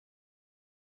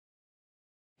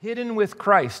Hidden with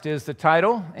Christ is the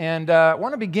title, and I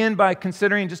want to begin by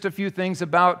considering just a few things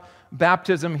about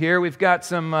baptism here. We've got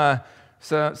some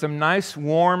nice,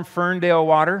 warm Ferndale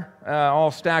water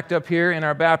all stacked up here in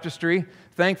our baptistry.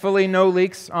 Thankfully, no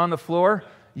leaks on the floor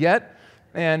yet.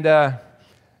 And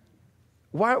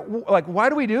why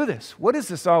do we do this? What is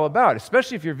this all about?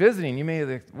 Especially if you're visiting, you may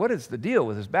think, what is the deal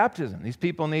with this baptism? These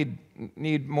people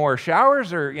need more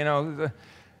showers, or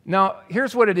Now,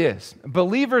 here's what it is.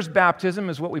 Believer's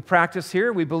baptism is what we practice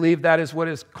here. We believe that is what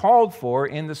is called for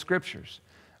in the Scriptures.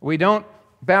 We don't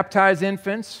baptize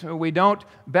infants. We don't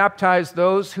baptize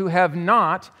those who have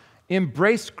not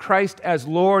embraced Christ as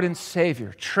Lord and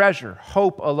Savior, treasure,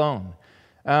 hope alone.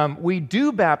 We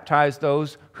do baptize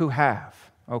those who have.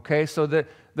 Okay, so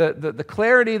the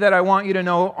clarity that I want you to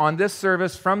know on this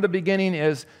service from the beginning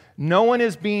is no one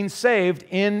is being saved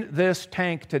in this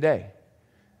tank today.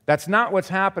 That's not what's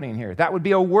happening here. That would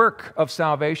be a work of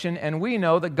salvation, and we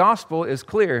know the gospel is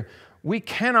clear. We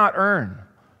cannot earn.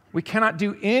 We cannot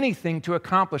do anything to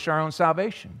accomplish our own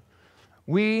salvation.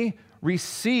 We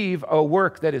receive a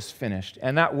work that is finished,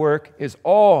 and that work is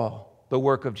all the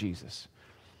work of Jesus.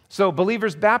 So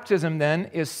believer's baptism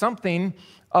then is something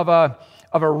of a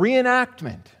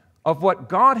reenactment of what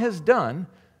God has done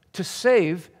to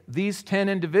save these 10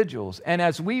 individuals. And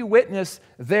as we witness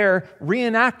their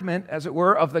reenactment, as it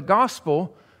were, of the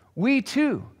gospel, we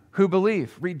too, who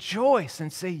believe, rejoice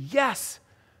and say, yes,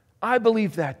 I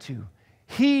believe that too.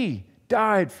 He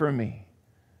died for me.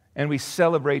 And we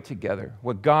celebrate together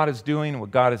what God is doing,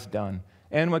 what God has done,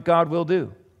 and what God will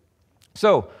do.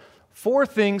 So, 4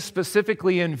 things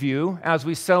specifically in view as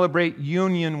we celebrate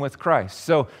union with Christ.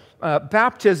 So,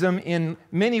 baptism in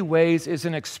many ways is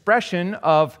an expression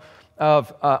of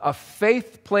a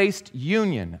faith-placed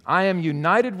union. I am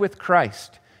united with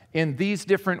Christ in these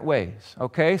different ways,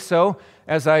 okay? So,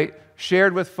 as I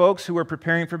shared with folks who were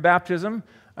preparing for baptism,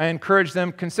 I encourage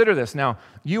them, consider this. Now,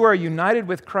 you are united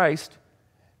with Christ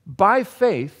by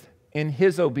faith in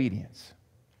His obedience.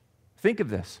 Think of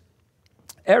this.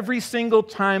 Every single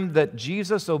time that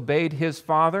Jesus obeyed His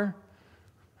Father,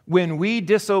 when we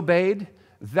disobeyed,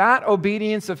 that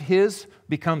obedience of His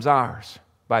becomes ours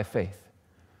by faith.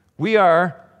 We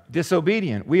are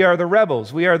disobedient. We are the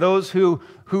rebels. We are those who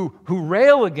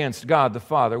rail against God the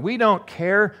Father. We don't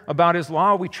care about His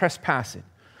law. We trespass it.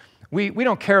 We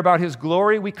don't care about His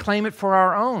glory. We claim it for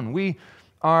our own. We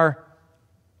are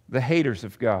the haters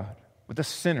of God, with the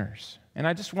sinners. And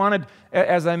I just wanted,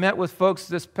 as I met with folks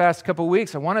this past couple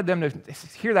weeks, I wanted them to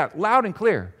hear that loud and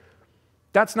clear.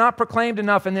 That's not proclaimed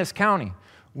enough in this county.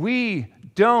 We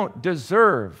don't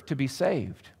deserve to be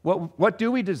saved. What do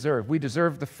we deserve? We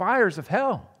deserve the fires of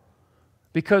hell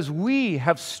because we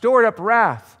have stored up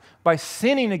wrath by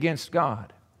sinning against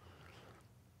God.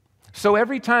 So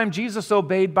every time Jesus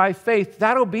obeyed by faith,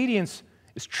 that obedience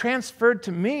is transferred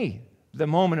to me the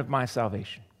moment of my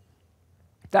salvation.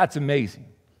 That's amazing.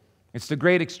 It's the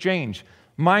great exchange.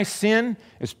 My sin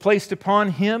is placed upon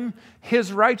Him.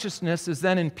 His righteousness is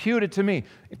then imputed to me,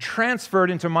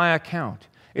 transferred into my account.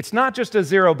 It's not just a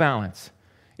zero balance.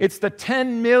 It's the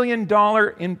 $10 million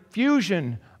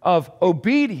infusion of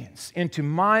obedience into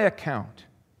my account.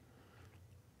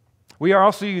 We are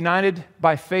also united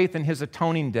by faith in His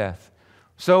atoning death.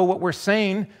 So what we're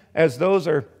saying, as those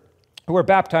who are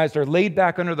baptized are laid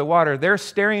back under the water, they're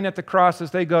staring at the cross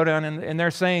as they go down, and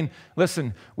they're saying,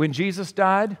 listen, when Jesus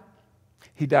died,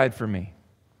 He died for me.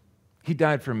 He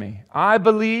died for me. I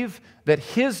believe that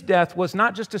His death was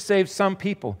not just to save some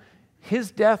people.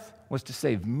 His death was to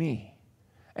save me.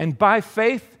 And by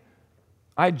faith,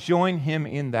 I join Him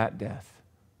in that death,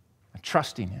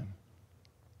 trusting Him.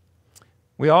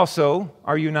 We also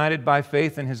are united by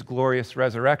faith in His glorious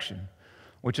resurrection,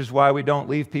 which is why we don't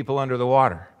leave people under the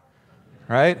water,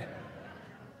 right?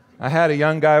 I had a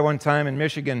young guy one time in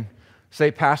Michigan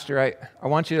say, Pastor, I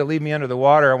want you to leave me under the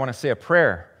water. I want to say a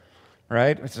prayer,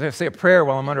 right? Say a prayer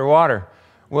while I'm underwater.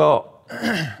 Well,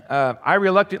 I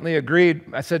reluctantly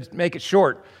agreed. I said, make it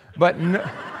short. But,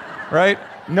 right?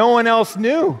 No one else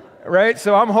knew, right?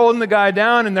 So I'm holding the guy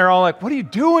down, and they're all like, what are you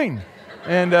doing?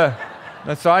 And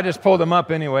so I just pulled him up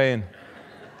anyway. And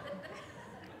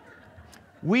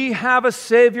we have a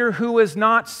Savior who is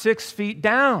not 6 feet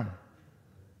down.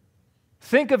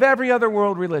 Think of every other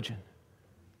world religion.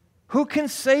 Who can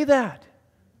say that?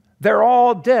 They're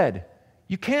all dead.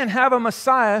 You can't have a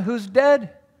Messiah who's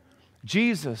dead.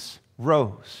 Jesus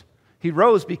rose. He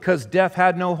rose because death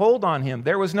had no hold on Him.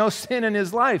 There was no sin in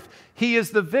His life. He is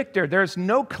the victor. There's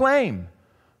no claim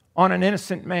on an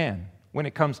innocent man when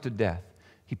it comes to death.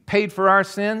 He paid for our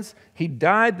sins. He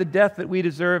died the death that we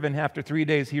deserve, and after 3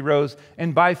 days He rose.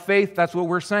 And by faith, that's what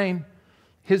we're saying.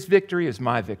 His victory is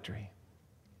my victory,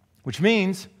 which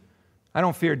means I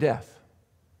don't fear death.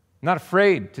 I'm not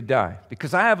afraid to die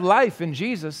because I have life in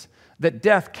Jesus that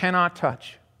death cannot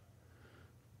touch.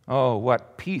 Oh,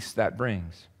 what peace that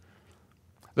brings.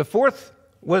 The fourth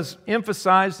was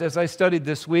emphasized as I studied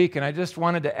this week, and I just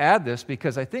wanted to add this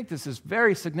because I think this is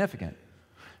very significant.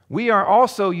 We are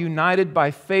also united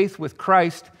by faith with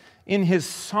Christ in His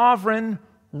sovereign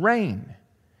reign.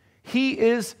 He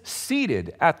is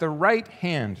seated at the right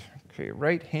hand,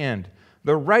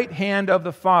 the right hand of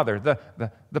the Father,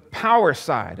 the power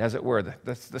side, as it were,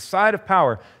 the side of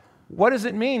power. What does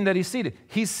it mean that He's seated?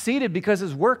 He's seated because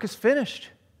His work is finished.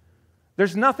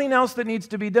 There's nothing else that needs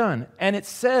to be done. And it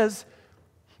says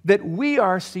that we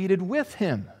are seated with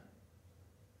Him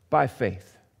by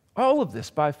faith. All of this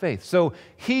by faith. So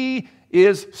He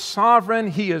is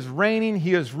sovereign, He is reigning,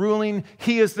 He is ruling,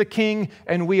 He is the King,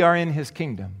 and we are in His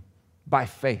kingdom by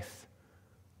faith.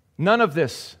 None of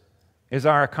this is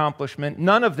our accomplishment.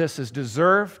 None of this is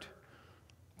deserved.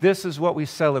 This is what we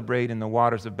celebrate in the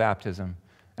waters of baptism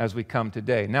as we come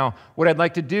today. Now, what I'd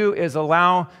like to do is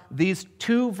allow these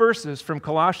two verses from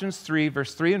Colossians 3,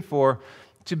 verse 3 and 4,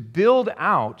 to build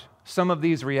out some of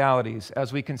these realities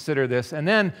as we consider this. And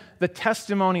then the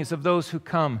testimonies of those who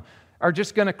come are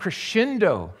just going to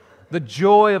crescendo the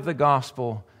joy of the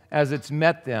gospel as it's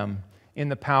met them in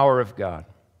the power of God.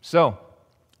 So,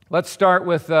 let's start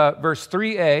with verse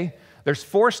 3a. There's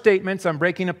 4 statements I'm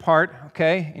breaking apart,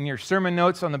 okay? In your sermon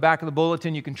notes on the back of the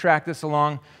bulletin, you can track this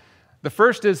along. The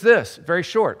first is this, very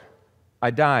short.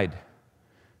 I died.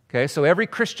 Okay, so every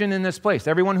Christian in this place,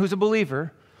 everyone who's a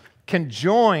believer, can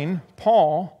join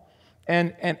Paul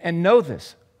and know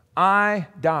this. I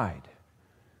died.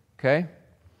 Okay?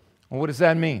 Well, what does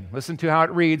that mean? Listen to how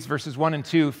it reads, verses 1 and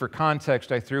 2 for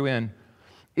context I threw in.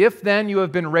 If then you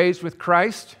have been raised with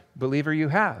Christ, believer you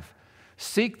have,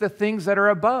 seek the things that are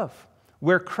above,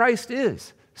 where Christ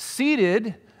is,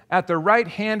 seated at the right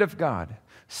hand of God.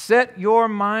 Set your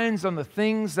minds on the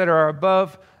things that are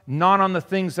above, not on the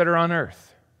things that are on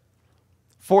earth.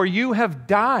 For you have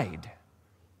died.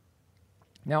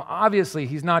 Now, obviously,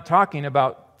 he's not talking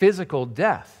about physical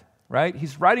death, right?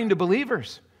 He's writing to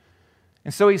believers.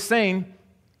 And so he's saying,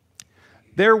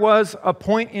 there was a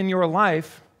point in your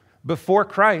life before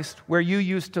Christ where you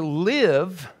used to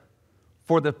live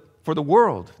for the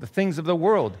world, the things of the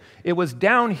world. It was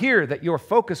down here that your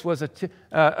focus was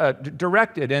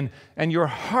directed and your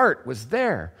heart was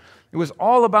there. It was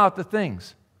all about the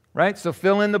things, right? So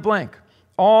fill in the blank.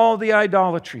 All the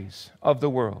idolatries of the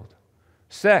world.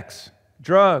 Sex,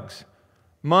 drugs,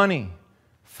 money,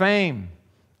 fame,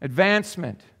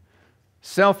 advancement,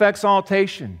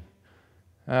 self-exaltation,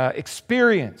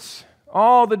 experience,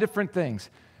 all the different things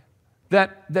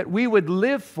that we would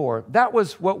live for. That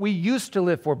was what we used to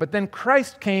live for. But then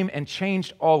Christ came and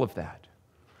changed all of that.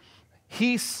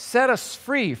 He set us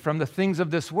free from the things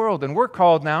of this world, and we're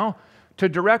called now to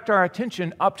direct our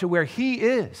attention up to where He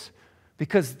is,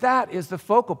 because that is the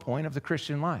focal point of the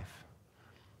Christian life.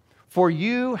 For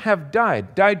you have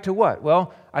died. Died to what?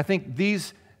 Well, I think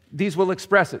these will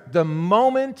express it. The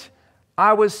moment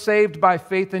I was saved by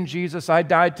faith in Jesus, I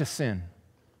died to sin.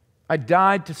 I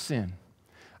died to sin.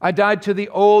 I died to the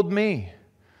old me.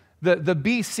 The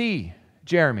BC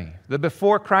Jeremy, the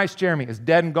before Christ Jeremy, is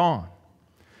dead and gone.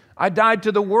 I died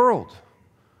to the world.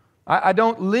 I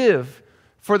don't live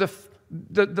for the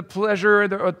pleasure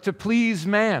or to please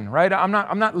man, right? I'm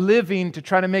not living to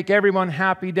try to make everyone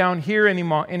happy down here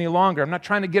any longer. I'm not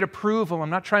trying to get approval. I'm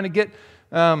not trying to get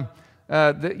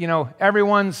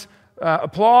everyone's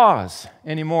applause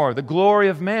anymore. The glory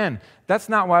of man. That's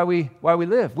not why we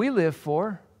live. We live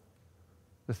for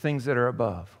the things that are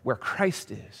above, where Christ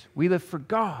is. We live for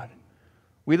God.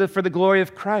 We live for the glory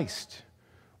of Christ.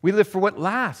 We live for what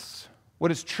lasts,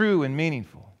 what is true and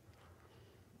meaningful.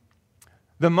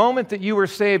 The moment that you were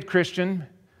saved, Christian,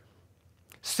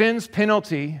 sin's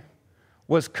penalty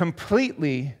was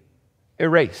completely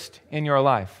erased in your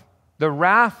life. The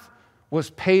wrath was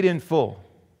paid in full.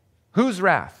 Whose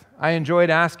wrath? I enjoyed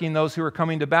asking those who were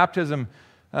coming to baptism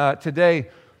today,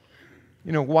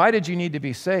 why did you need to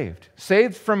be saved?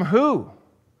 Saved from who?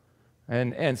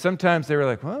 And sometimes they were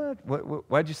like, what?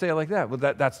 Why'd you say it like that? Well,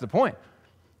 that's the point.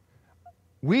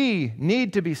 We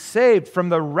need to be saved from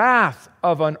the wrath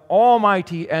of an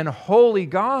almighty and holy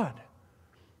God.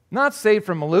 Not saved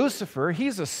from Lucifer.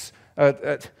 He's he's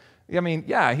like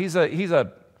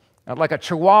a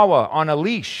chihuahua on a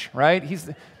leash, right?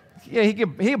 He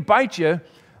can bite you,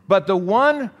 but the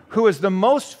one who is the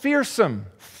most fearsome,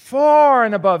 far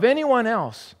and above anyone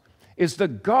else, is the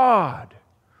God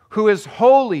who is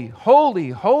holy, holy,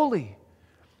 holy.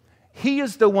 He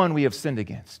is the one we have sinned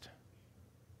against.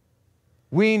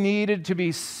 We needed to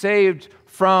be saved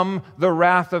from the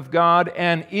wrath of God,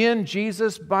 and in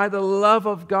Jesus, by the love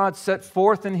of God set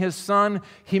forth in His Son,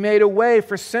 He made a way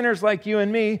for sinners like you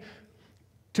and me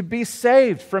to be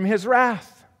saved from His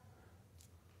wrath.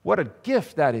 What a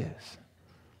gift that is.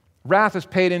 Wrath is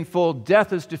paid in full,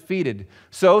 death is defeated.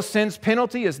 So sin's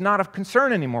penalty is not of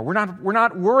concern anymore. We're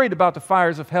not worried about the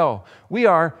fires of hell. We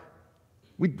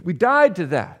died to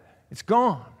that. It's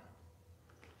gone.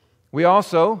 We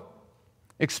also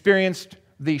experienced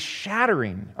the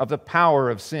shattering of the power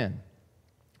of sin.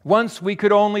 Once we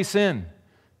could only sin,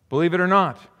 believe it or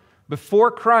not. Before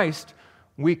Christ,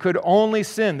 we could only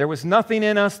sin. There was nothing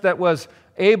in us that was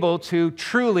able to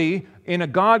truly, in a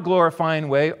God-glorifying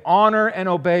way, honor and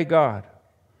obey God.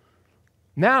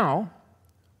 Now,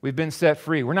 we've been set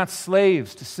free. We're not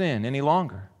slaves to sin any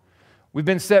longer. We've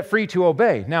been set free to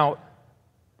obey. Now,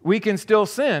 we can still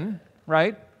sin,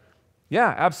 right?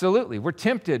 Yeah, absolutely. We're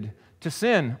tempted to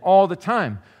sin all the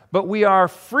time, but we are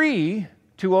free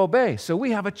to obey. So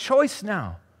we have a choice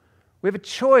now. We have a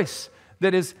choice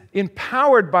that is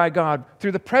empowered by God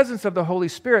through the presence of the Holy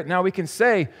Spirit. Now we can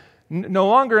say, no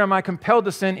longer am I compelled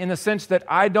to sin in the sense that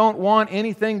I don't want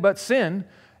anything but sin.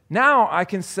 Now I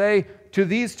can say to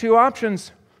these two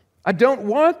options, I don't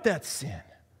want that sin.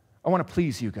 I want to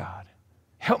please you, God.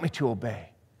 Help me to obey.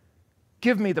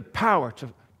 Give me the power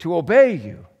to obey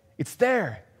you. It's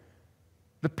there.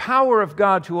 The power of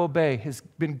God to obey has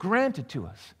been granted to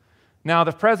us. Now,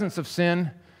 the presence of sin,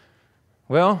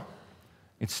 well,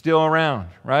 it's still around,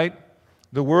 right?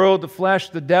 The world, the flesh,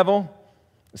 the devil,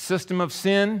 the system of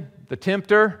sin, the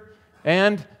tempter,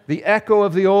 and the echo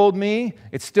of the old me,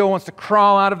 it still wants to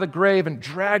crawl out of the grave and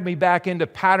drag me back into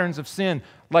patterns of sin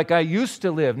like I used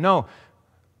to live. No,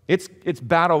 it's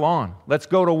battle on. Let's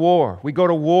go to war. We go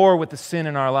to war with the sin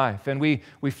in our life, and we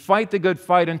fight the good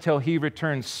fight until He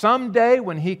returns. Someday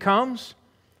when He comes,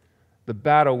 the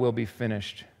battle will be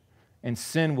finished, and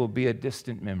sin will be a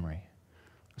distant memory.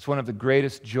 It's one of the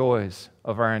greatest joys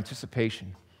of our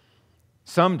anticipation.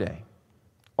 Someday,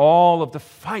 all of the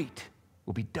fight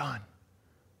will be done.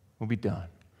 Will be done.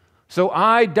 So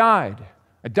I died.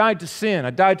 I died to sin. I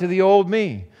died to the old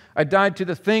me. I died to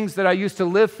the things that I used to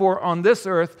live for on this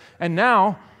earth, and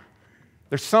now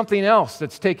there's something else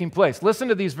that's taking place. Listen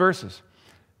to these verses.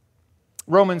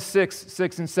 Romans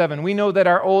 6 and 7. We know that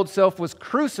our old self was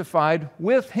crucified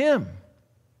with Him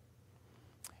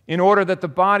in order that the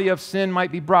body of sin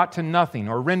might be brought to nothing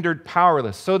or rendered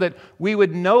powerless, so that we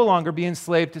would no longer be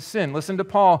enslaved to sin. Listen to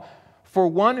Paul. For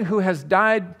one who has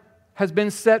died has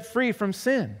been set free from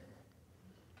sin.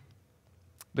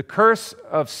 The curse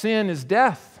of sin is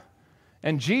death.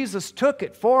 And Jesus took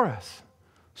it for us.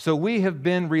 So we have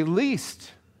been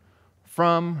released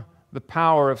from the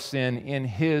power of sin in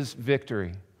His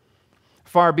victory.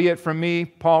 Far be it from me,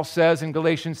 Paul says in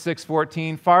Galatians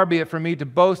 6:14, far be it from me to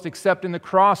boast except in the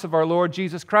cross of our Lord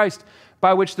Jesus Christ,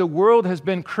 by which the world has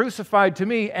been crucified to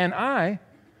me, and I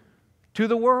to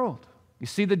the world. You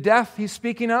see the death he's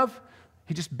speaking of?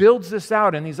 He just builds this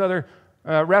out in these other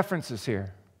references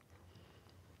here.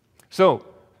 So,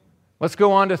 let's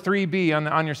go on to 3b.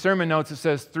 On your sermon notes, it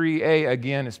says 3a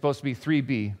again. It's supposed to be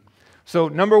 3b. So,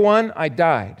 number one, I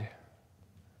died.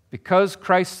 Because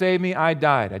Christ saved me, I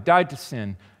died. I died to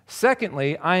sin.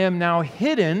 Secondly, I am now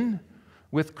hidden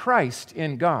with Christ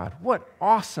in God. What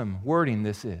awesome wording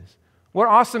this is. What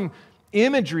awesome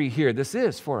imagery here this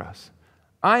is for us.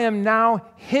 I am now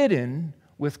hidden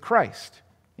with Christ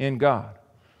in God.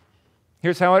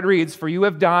 Here's how it reads. For you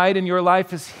have died, and your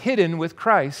life is hidden with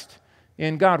Christ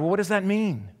in God. Well, what does that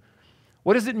mean?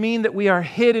 What does it mean that we are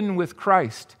hidden with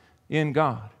Christ in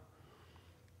God?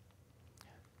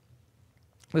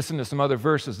 Listen to some other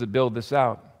verses that build this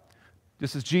out.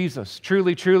 This is Jesus.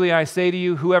 Truly, truly, I say to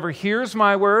you, whoever hears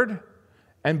my word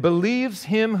and believes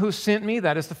Him who sent me,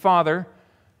 that is the Father,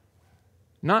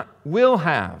 not will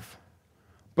have,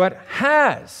 but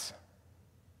has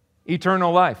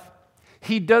eternal life.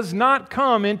 He does not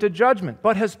come into judgment,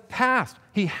 but has passed.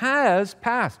 He has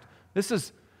passed.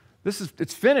 It's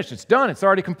finished, it's done, it's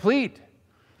already complete.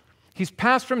 He's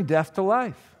passed from death to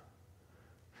life.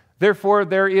 Therefore,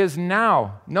 there is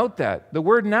now, note that, the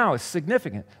word now is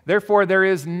significant. Therefore, there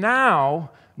is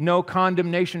now no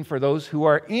condemnation for those who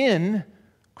are in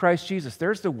Christ Jesus.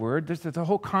 There's the word, there's the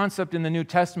whole concept in the New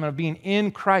Testament of being in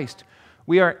Christ.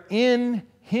 We are in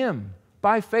Him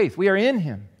by faith. We are in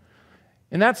Him.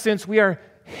 In that sense, we are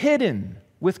hidden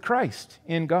with Christ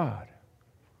in God.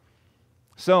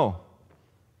 So,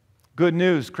 good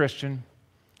news, Christian.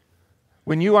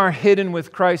 When you are hidden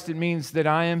with Christ, it means that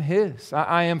I am His.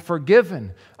 I am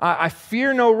forgiven. I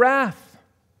fear no wrath.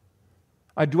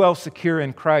 I dwell secure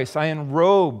in Christ. I am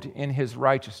robed in His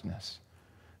righteousness.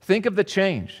 Think of the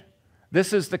change.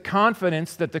 This is the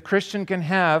confidence that the Christian can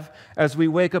have as we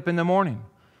wake up in the morning.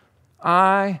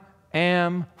 I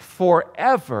am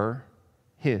forever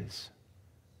His.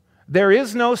 There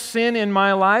is no sin in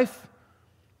my life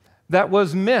that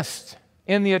was missed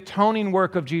in the atoning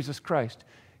work of Jesus Christ.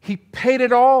 He paid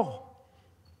it all.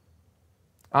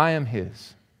 I am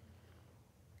His.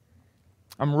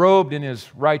 I'm robed in His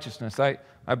righteousness.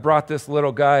 I brought this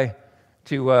little guy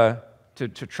to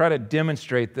try to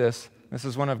demonstrate this. This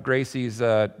is one of Gracie's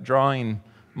drawing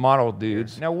model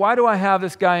dudes. Now, why do I have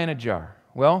this guy in a jar?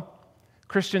 Well,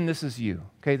 Christian, this is you.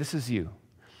 Okay, this is you.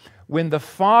 When the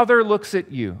Father looks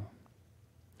at you,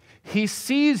 He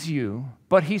sees you,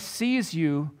 but He sees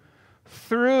you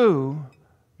through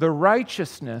the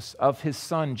righteousness of His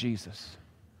Son, Jesus.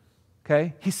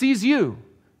 Okay? He sees you.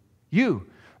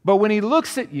 But when He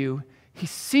looks at you, He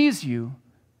sees you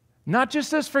not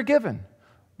just as forgiven,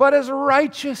 but as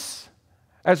righteous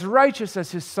as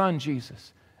His Son,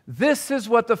 Jesus. This is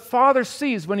what the Father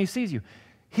sees when He sees you.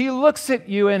 He looks at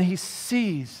you and He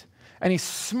sees, and He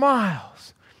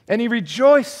smiles, and He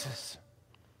rejoices.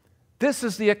 This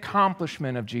is the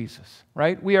accomplishment of Jesus,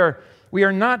 right? We are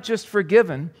not just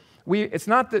forgiven. It's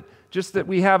not that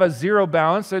we have a zero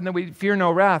balance and that we fear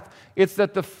no wrath. It's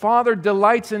that the Father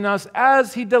delights in us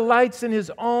as He delights in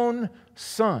His own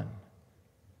Son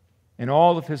in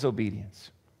all of His obedience.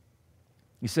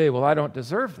 You say, well, I don't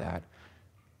deserve that.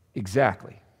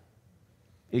 Exactly.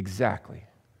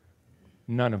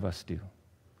 None of us do.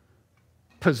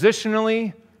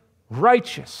 Positionally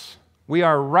righteous. We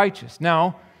are righteous.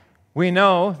 Now, we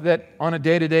know that on a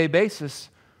day-to-day basis,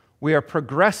 we are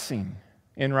progressing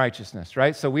in righteousness,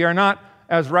 right? So we are not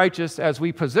as righteous as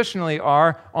we positionally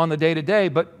are on the day-to-day,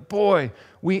 but boy,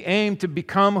 we aim to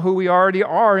become who we already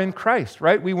are in Christ,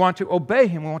 right? We want to obey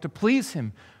Him. We want to please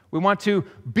Him. We want to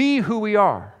be who we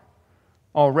are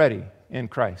already in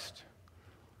Christ.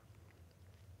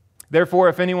 Therefore,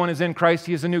 if anyone is in Christ,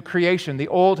 he is a new creation. The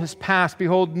old has passed.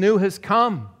 Behold, new has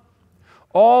come.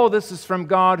 All this is from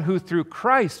God, who through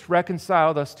Christ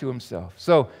reconciled us to Himself.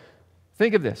 So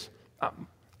think of this.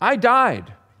 I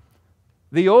died.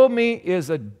 The old me is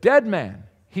a dead man.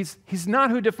 He's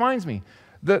not who defines me.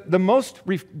 The most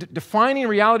defining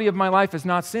reality of my life is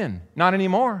not sin. Not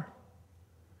anymore.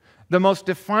 The most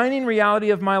defining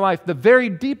reality of my life, the very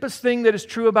deepest thing that is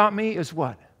true about me is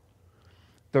what?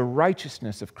 The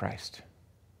righteousness of Christ.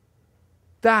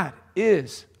 That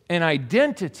is an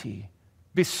identity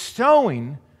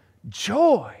bestowing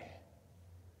joy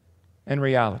and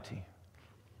reality.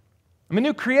 I'm a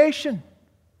new creation.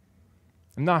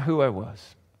 I'm not who I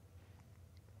was.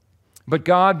 But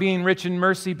God, being rich in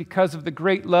mercy because of the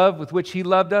great love with which He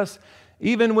loved us,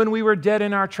 even when we were dead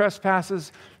in our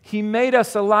trespasses, He made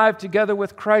us alive together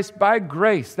with Christ by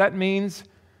grace. That means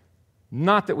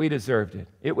not that we deserved it.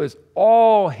 It was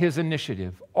all His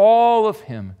initiative, all of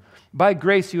Him. By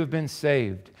grace you have been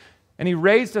saved. And He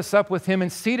raised us up with Him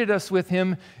and seated us with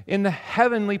Him in the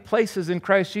heavenly places in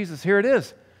Christ Jesus. Here it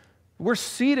is. We're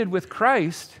seated with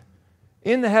Christ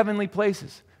in the heavenly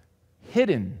places,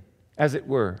 hidden, as it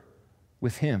were,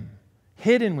 with Him.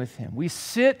 Hidden with Him. We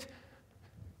sit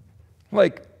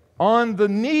like on the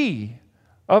knee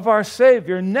of our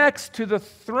Savior, next to the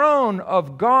throne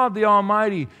of God the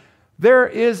Almighty. There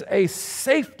is a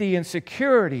safety and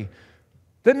security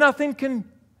that nothing can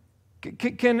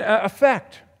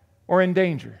affect or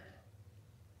endanger.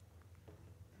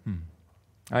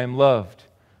 I am loved.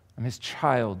 I'm His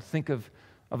child. Think of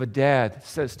a dad that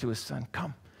says to his son,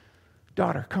 come,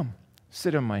 daughter, come,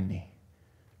 sit on my knee.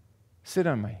 Sit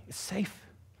on my, it's safe.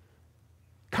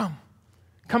 Come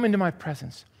into my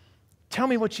presence. Tell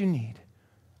me what you need.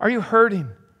 Are you hurting?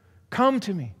 Come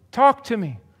to me. Talk to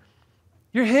me.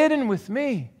 You're hidden with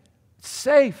me. It's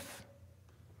safe.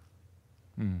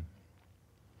 A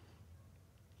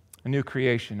new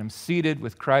creation. I'm seated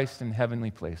with Christ in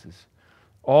heavenly places.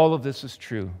 All of this is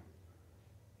true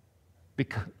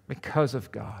because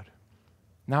of God,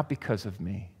 not because of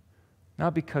me,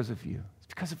 not because of you. It's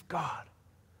because of God.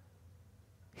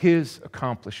 His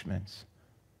accomplishments,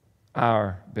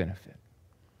 our benefit.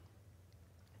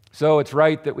 So it's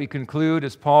right that we conclude,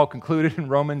 as Paul concluded in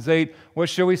Romans 8, what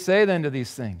shall we say then to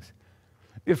these things?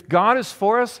 If God is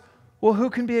for us, well, who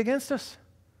can be against us?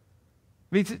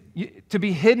 I mean, to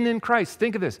be hidden in Christ.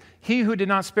 Think of this. He who did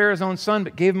not spare His own Son,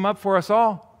 but gave Him up for us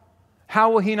all,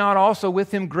 how will He not also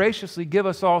with Him graciously give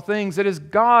us all things? It is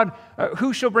God.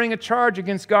 Who shall bring a charge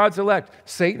against God's elect?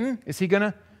 Satan? Is he going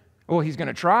to? Well, he's going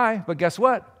to try, but guess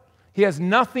what? He has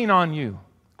nothing on you,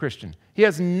 Christian. He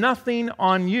has nothing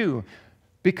on you.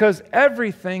 because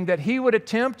everything that he would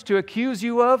attempt to accuse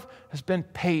you of has been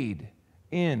paid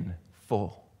in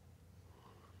full.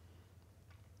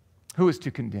 Who is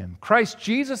to condemn? Christ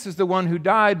Jesus is the one who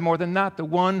died, more than that, the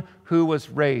one who was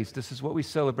raised. This is what we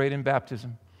celebrate in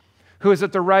baptism. Who is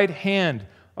at the right hand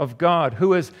of God,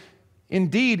 who is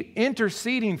indeed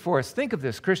interceding for us. Think of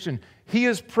this, Christian. He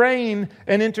is praying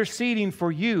and interceding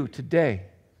for you today.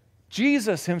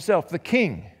 Jesus himself, the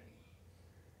King,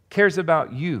 cares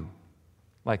about you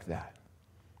like that.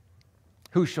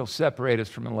 Who shall separate us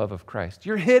from the love of Christ?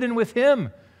 You're hidden with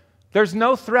him. There's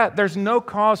no threat. There's no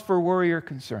cause for worry or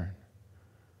concern.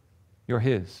 You're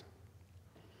his.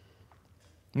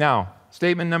 Now,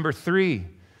 statement number 3.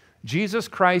 Jesus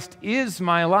Christ is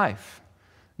my life.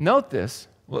 Note this.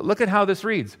 Look at how this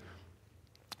reads.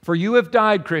 For you have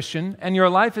died, Christian, and your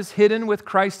life is hidden with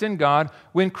Christ in God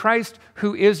when Christ,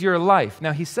 who is your life.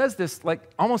 Now, he says this like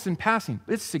almost in passing.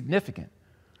 It's significant.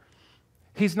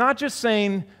 He's not just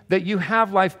saying that you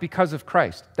have life because of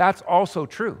Christ. That's also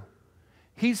true.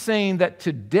 He's saying that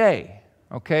today,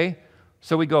 okay?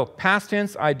 So we go past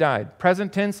tense, I died.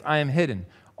 Present tense, I am hidden.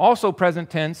 Also present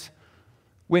tense,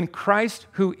 when Christ,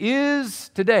 who is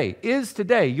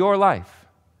today your life.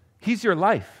 He's your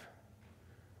life.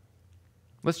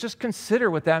 Let's just consider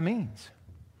what that means.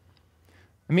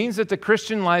 It means that the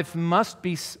Christian life must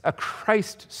be a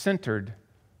Christ-centered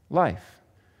life.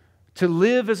 To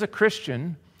live as a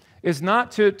Christian is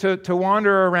not to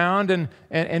wander around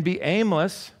and be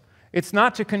aimless. It's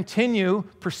not to continue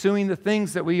pursuing the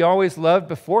things that we always loved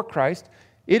before Christ.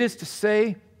 It is to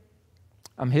say,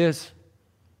 I'm his.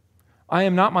 I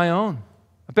am not my own.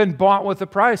 I've been bought with a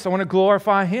price. I want to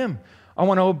glorify him. I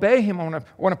want to obey him. I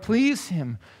want to please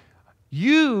him.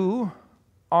 You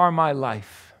are my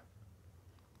life.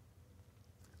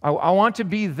 I want to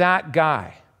be that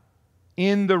guy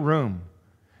in the room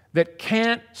that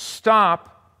can't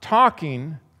stop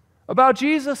talking about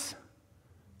Jesus.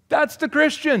 That's the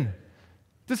Christian.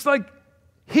 Just like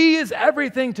he is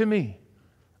everything to me.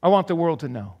 I want the world to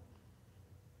know.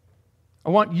 I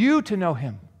want you to know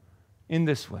him in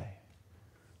this way.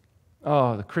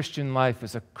 Oh, the Christian life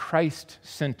is a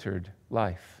Christ-centered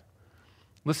life.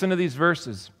 Listen to these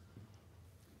verses.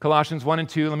 Colossians 1 and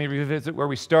 2, let me revisit where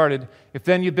we started. If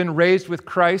then you've been raised with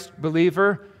Christ,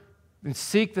 believer, then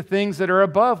seek the things that are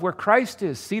above, where Christ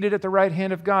is, seated at the right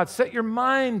hand of God. Set your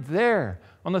mind there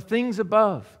on the things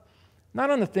above, not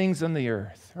on the things on the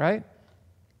earth, right?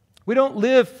 We don't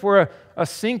live for a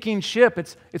sinking ship.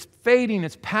 It's fading,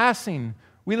 it's passing.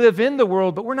 We live in the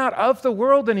world, but we're not of the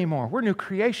world anymore. We're new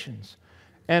creations.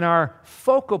 And our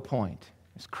focal point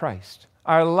is Christ.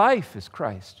 Our life is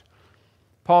Christ.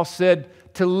 Paul said,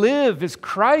 to live is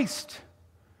Christ,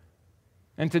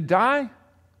 and to die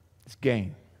is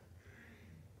gain.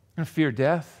 I don't fear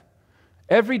death.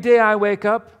 Every day I wake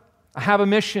up, I have a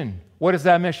mission. What is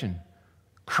that mission?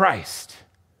 Christ.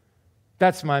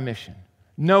 That's my mission.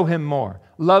 Know him more,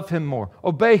 love him more,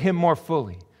 obey him more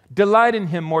fully, delight in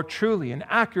him more truly and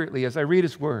accurately as I read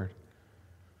his word.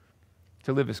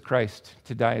 To live is Christ,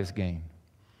 to die is gain.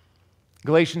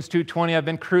 Galatians 2:20, I've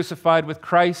been crucified with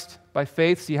Christ by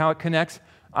faith. See how it connects?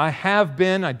 I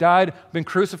died, been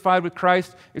crucified with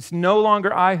Christ. It's no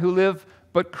longer I who live,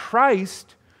 but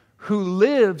Christ who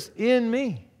lives in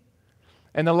me.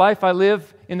 And the life I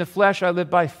live in the flesh, I live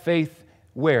by faith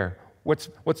where?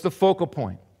 What's the focal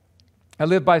point? I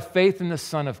live by faith in the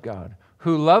Son of God,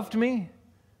 who loved me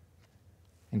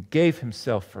and gave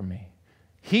himself for me.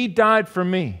 He died for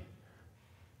me.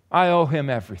 I owe him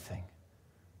everything.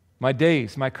 My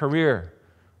days, my career,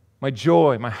 my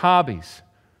joy, my hobbies,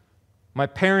 my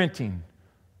parenting,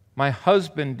 my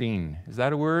husbanding. Is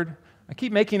that a word? I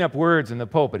keep making up words in the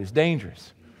pulpit. It's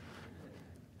dangerous.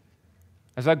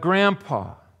 As a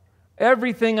grandpa,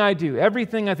 everything I do,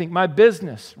 everything I think, my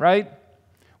business, right?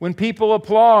 When people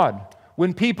applaud,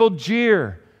 when people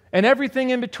jeer, and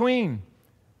everything in between,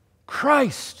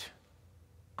 Christ.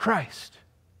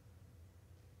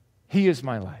 He is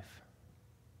my life.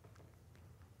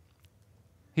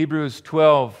 Hebrews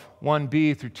 12,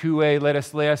 1b through 2a, let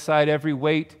us lay aside every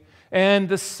weight and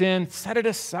the sin. Set it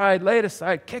aside, lay it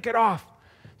aside, kick it off.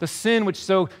 The sin which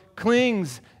so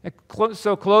clings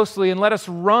so closely, and let us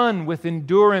run with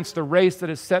endurance the race that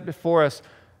is set before us.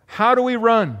 How do we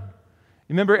run?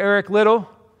 You remember Eric Little?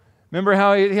 Remember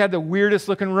how he had the weirdest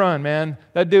looking run, man?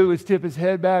 That dude would tip his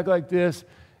head back like this.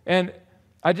 And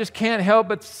I just can't help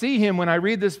but see him when I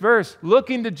read this verse,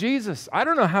 looking to Jesus. I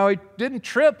don't know how he didn't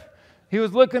trip. He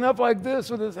was looking up like this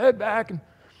with his head back and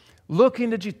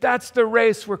looking to Jesus. That's the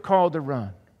race we're called to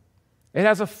run. It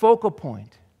has a focal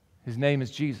point. His name is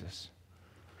Jesus.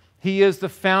 He is the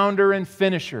founder and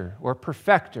finisher or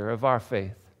perfecter of our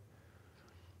faith.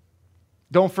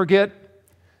 Don't forget,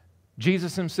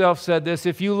 Jesus himself said this,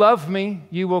 if you love me,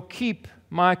 you will keep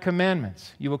my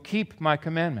commandments. You will keep my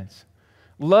commandments.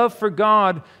 Love for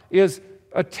God is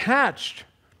attached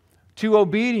to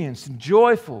obedience,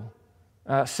 joyful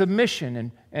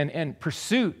submission and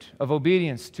pursuit of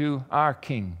obedience to our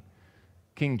King,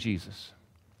 King Jesus.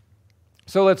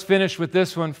 So let's finish with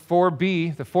this one,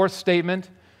 4b, the fourth statement.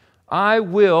 I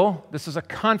will, this is a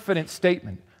confident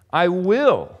statement, I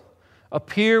will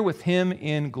appear with him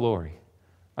in glory.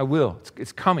 I will.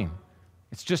 It's coming.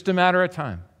 It's just a matter of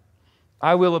time.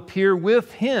 I will appear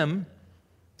with him,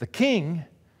 the King,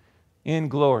 in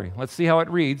glory. Let's see how it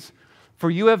reads. For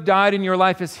you have died and your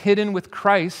life is hidden with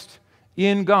Christ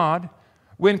in God.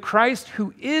 When Christ,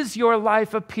 who is your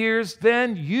life, appears,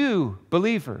 then you,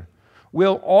 believer,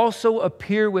 will also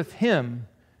appear with him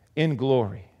in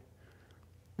glory.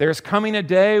 There's coming a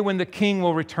day when the King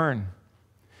will return,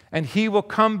 and he will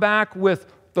come back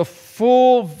with the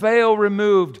full veil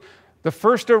removed. The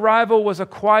first arrival was a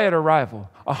quiet arrival,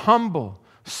 a humble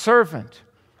servant,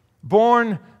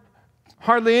 born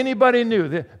hardly anybody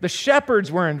knew. The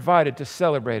shepherds were invited to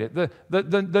celebrate it.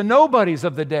 The nobodies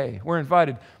of the day were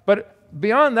invited. But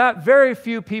beyond that, very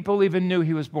few people even knew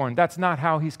he was born. That's not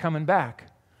how he's coming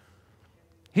back.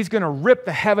 He's going to rip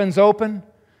the heavens open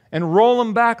and roll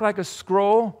them back like a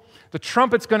scroll. The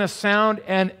trumpet's going to sound,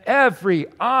 and every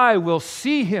eye will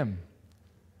see him.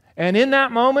 And in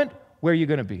that moment, where are you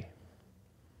going to be?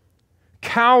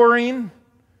 Cowering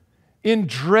in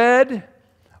dread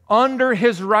under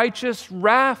his righteous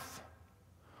wrath,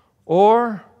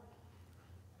 or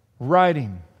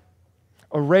riding,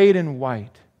 arrayed in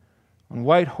white, on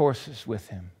white horses with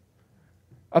him,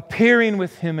 appearing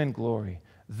with him in glory.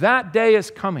 That day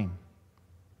is coming.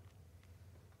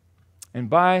 And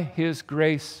by his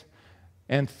grace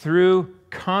and through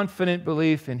confident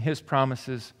belief in his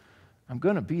promises, I'm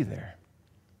going to be there.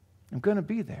 I'm going to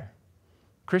be there.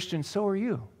 Christian, so are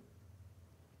you.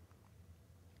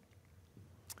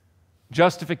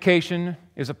 Justification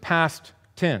is a past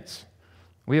tense.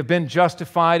 We have been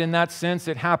justified in that sense.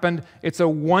 It happened. It's a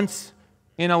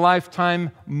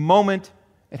once-in-a-lifetime moment.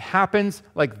 It happens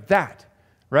like that,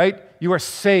 right? You are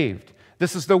saved.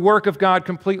 This is the work of God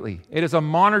completely. It is a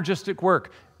monergistic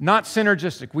work, not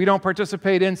synergistic. We don't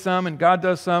participate in some and God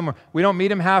does some, or we don't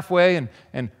meet him halfway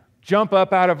and jump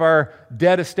up out of our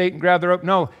dead estate and grab the rope.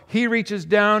 No, he reaches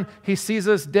down. He sees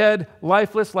us dead,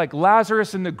 lifeless, like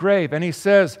Lazarus in the grave, and he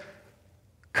says,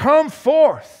 come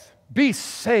forth, be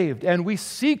saved. And we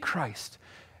see Christ.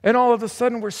 And all of a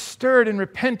sudden we're stirred in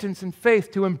repentance and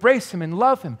faith to embrace him and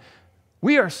love him.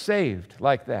 We are saved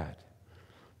like that.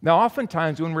 Now,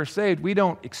 oftentimes when we're saved, we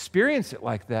don't experience it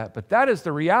like that, but that is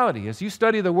the reality. As you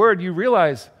study the Word, you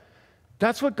realize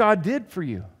that's what God did for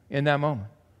you in that moment.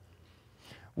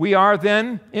 We are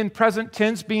then, in present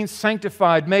tense, being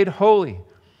sanctified, made holy,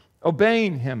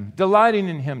 obeying him, delighting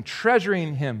in him,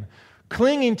 treasuring him,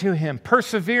 clinging to him,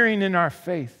 persevering in our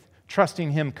faith,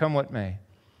 trusting him come what may.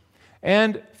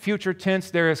 And future tense,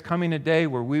 there is coming a day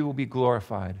where we will be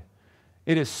glorified.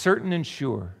 It is certain and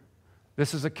sure.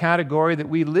 This is a category that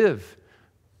we live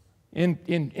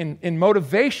in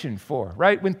motivation for,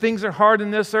 right? When things are hard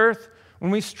in this earth,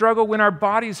 when we struggle, when our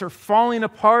bodies are falling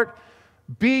apart,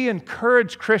 be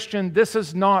encouraged, Christian. This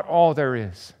is not all there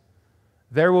is.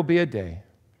 There will be a day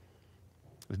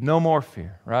with no more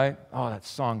fear, right? Oh, that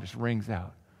song just rings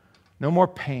out. No more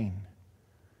pain.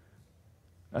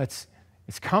 It's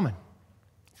coming.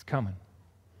 It's coming.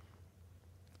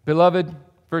 Beloved,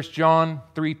 1 John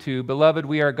 3:2, beloved,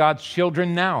 we are God's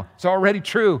children now. It's already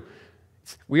true.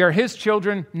 We are his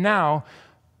children now,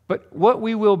 but what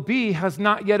we will be has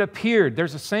not yet appeared.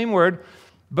 There's the same word,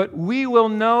 but we will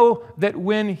know that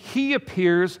when he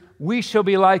appears, we shall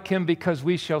be like him because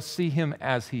we shall see him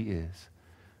as he is.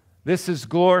 This is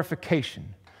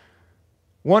glorification.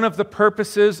 One of the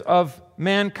purposes of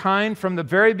mankind from the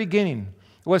very beginning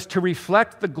was to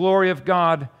reflect the glory of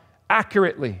God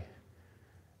accurately.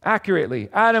 Accurately.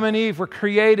 Adam and Eve were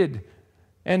created,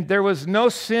 and there was no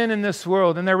sin in this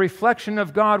world, and their reflection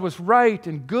of God was right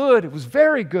and good. It was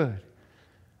very good.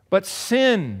 But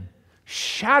sin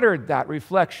shattered that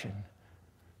reflection.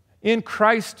 In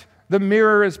Christ, the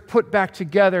mirror is put back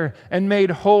together and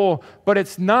made whole, but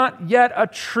it's not yet a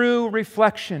true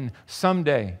reflection.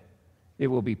 Someday, it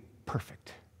will be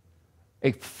perfect.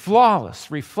 A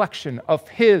flawless reflection of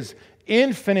his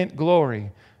infinite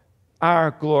glory,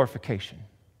 our glorification.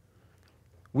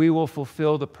 We will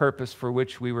fulfill the purpose for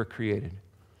which we were created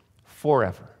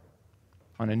forever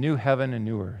on a new heaven and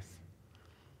new earth.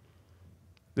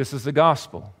 This is the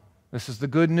gospel. This is the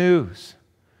good news.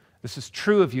 This is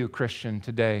true of you, Christian,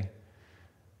 today.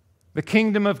 The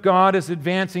kingdom of God is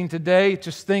advancing today.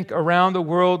 Just think around the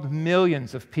world,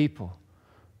 millions of people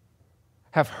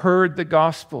have heard the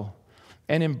gospel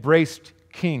and embraced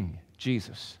King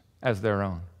Jesus as their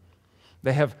own.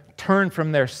 They have turned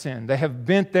from their sin. They have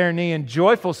bent their knee in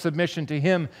joyful submission to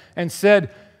Him and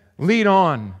said, "Lead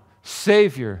on,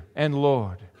 Savior and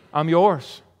Lord. I'm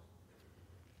yours."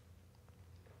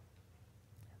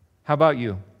 How about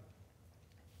you?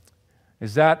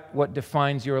 Is that what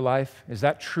defines your life? Is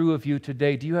that true of you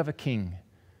today? Do you have a king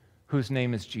whose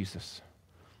name is Jesus?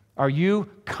 Are you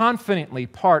confidently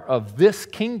part of this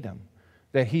kingdom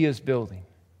that He is building?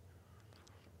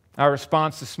 Our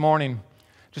response this morning,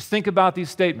 just think about these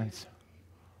statements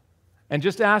and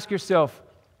just ask yourself,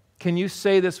 can you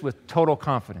say this with total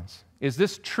confidence? Is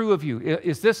this true of you?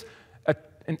 Is this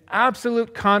an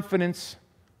absolute confidence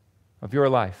of your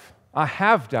life? I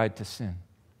have died to sin.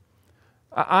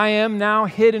 I am now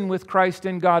hidden with Christ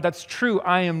in God. That's true.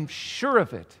 I am sure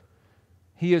of it.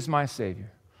 He is my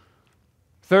Savior.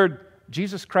 Third,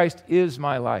 Jesus Christ is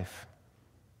my life.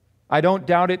 I don't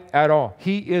doubt it at all.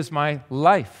 He is my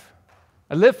life.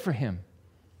 I live for Him.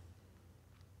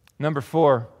 Number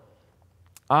 4,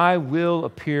 I will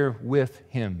appear with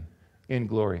Him in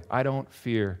glory. I don't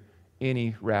fear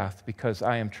any wrath because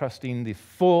I am trusting the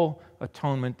full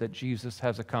atonement that Jesus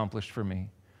has accomplished for me.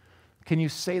 Can you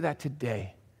say that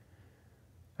today?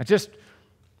 I just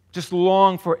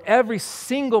long for every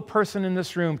single person in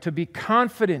this room to be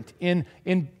confident in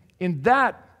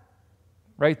that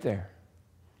right there.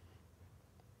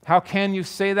 How can you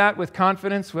say that with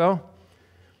confidence? Well,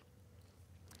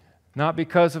 not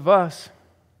because of us.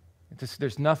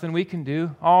 There's nothing we can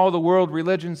do. All the world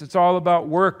religions, it's all about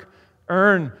work,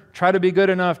 earn, try to be good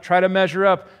enough, try to measure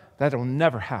up. That'll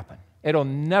never happen. It'll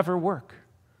never work.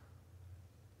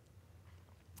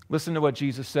 Listen to what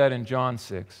Jesus said in John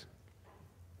 6.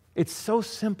 It's so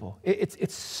simple.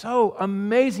 It's so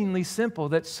amazingly simple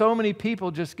that so many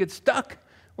people just get stuck.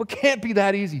 Well, it can't be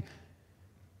that easy.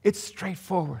 It's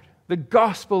straightforward. The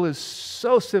gospel is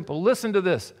so simple. Listen to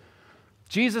this.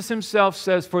 Jesus Himself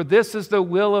says, "For this is the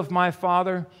will of my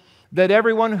Father, that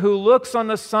everyone who looks on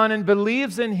the Son and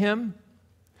believes in Him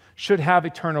should have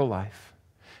eternal life.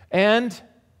 And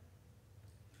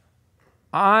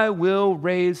I will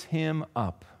raise him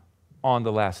up on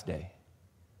the last day."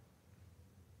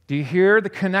 Do you hear the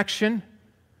connection?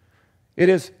 It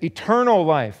is eternal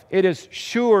life. It is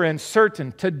sure and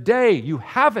certain. Today you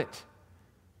have it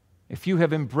if you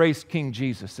have embraced King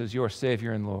Jesus as your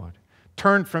Savior and Lord.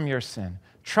 Turned from your sin.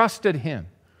 Trusted Him.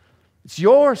 It's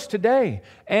yours today.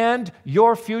 And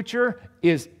your future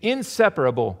is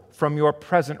inseparable from your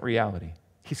present reality.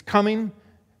 He's coming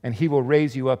and He will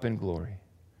raise you up in glory.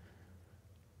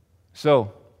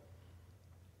 So,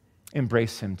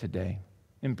 embrace Him today.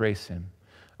 Embrace Him.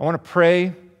 I want to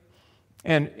pray,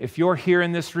 and if you're here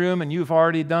in this room and you've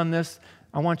already done this,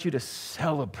 I want you to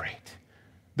celebrate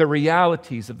the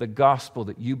realities of the gospel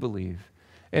that you believe.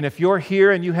 And if you're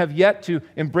here and you have yet to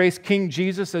embrace King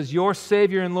Jesus as your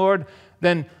Savior and Lord,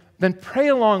 then pray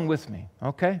along with me,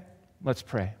 okay? Let's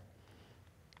pray.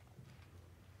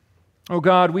 Oh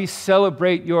God, we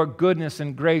celebrate your goodness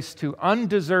and grace to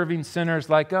undeserving sinners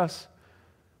like us.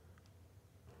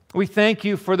 We thank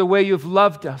you for the way you've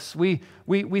loved us. We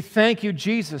thank you,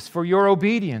 Jesus, for your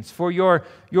obedience, for your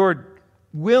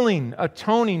willing,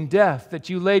 atoning death, that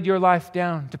you laid your life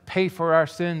down to pay for our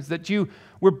sins, that you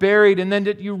were buried and then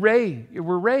that you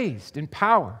were raised in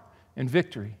power and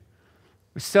victory.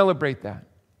 We celebrate that.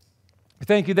 We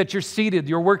thank you that you're seated,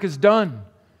 your work is done,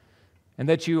 and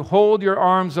that you hold your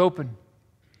arms open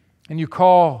and you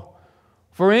call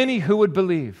for any who would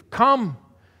believe. Come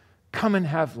and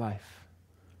have life.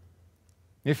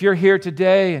 If you're here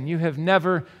today and you have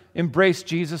never embraced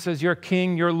Jesus as your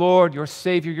King, your Lord, your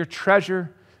Savior, your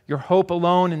treasure, your hope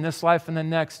alone in this life and the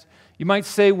next, you might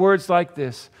say words like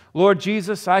this: Lord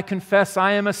Jesus, I confess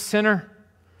I am a sinner.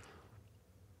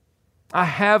 I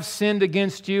have sinned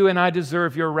against you and I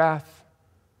deserve your wrath.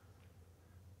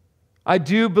 I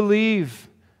do believe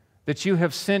that you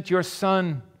have sent your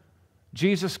Son,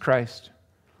 Jesus Christ.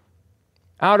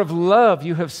 Out of love,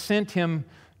 you have sent Him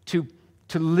to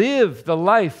live the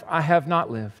life I have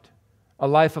not lived, a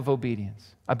life of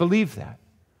obedience. I believe that.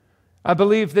 I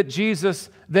believe that Jesus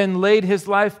then laid His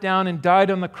life down and died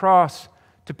on the cross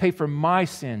to pay for my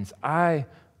sins. I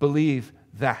believe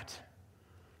that.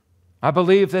 I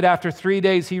believe that after 3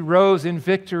 days He rose in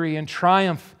victory and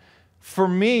triumph for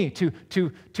me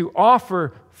to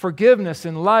offer forgiveness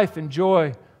and life and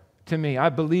joy to me. I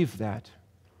believe that.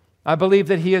 I believe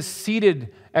that He is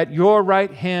seated at your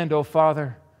right hand, O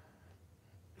Father,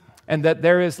 and that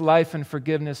there is life and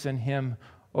forgiveness in him.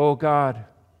 Oh God,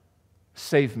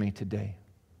 save me today.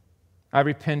 I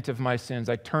repent of my sins.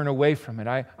 I turn away from it.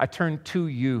 I turn to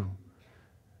you.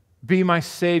 Be my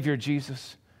Savior,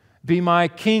 Jesus. Be my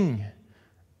King.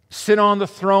 Sit on the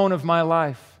throne of my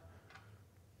life.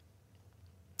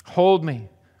 Hold me.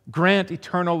 Grant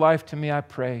eternal life to me, I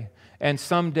pray. And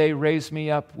someday raise me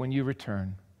up when you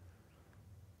return.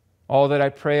 All that I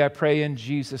pray in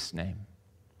Jesus' name.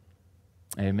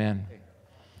 Amen.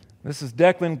 This is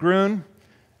Declan Gruen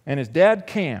and his dad,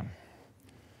 Cam.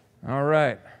 All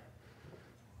right.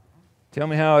 Tell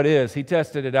me how it is. He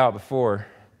tested it out before,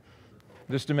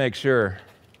 just to make sure.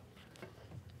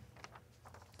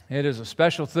 It is a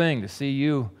special thing to see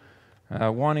you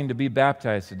wanting to be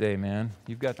baptized today, man.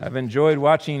 I've enjoyed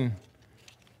watching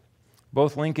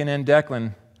both Lincoln and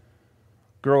Declan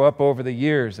grow up over the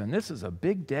years, and this is a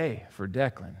big day for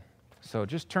Declan. So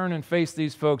just turn and face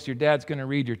these folks. Your dad's going to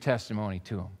read your testimony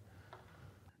to them.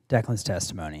 Declan's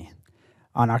testimony.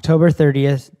 On October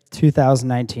 30th,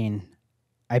 2019,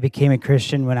 I became a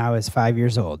Christian when I was 5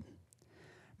 years old.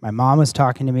 My mom was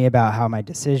talking to me about how my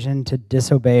decision to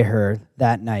disobey her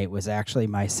that night was actually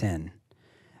my sin,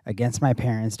 against my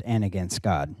parents and against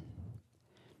God.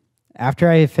 After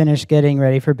I finished getting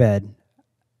ready for bed,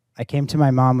 I came to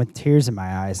my mom with tears in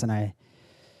my eyes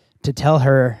to tell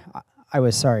her I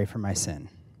was sorry for my sin.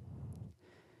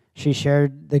 She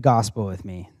shared the gospel with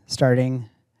me, starting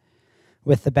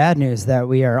with the bad news that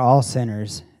we are all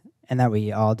sinners and that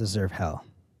we all deserve hell.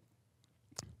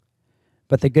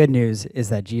 But the good news is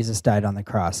that Jesus died on the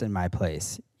cross in my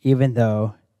place, even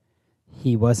though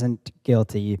he wasn't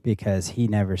guilty because he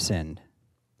never sinned.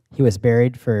 He was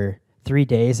buried for 3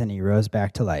 days and he rose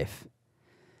back to life.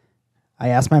 I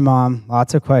asked my mom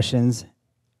lots of questions,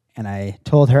 and I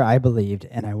told her I believed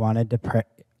and I wanted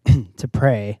to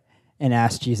pray and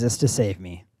ask Jesus to save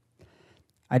me.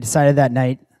 I decided that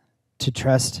night to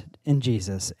trust in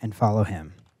Jesus and follow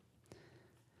him.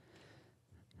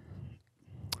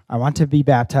 I want to be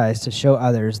baptized to show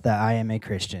others that I am a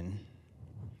Christian.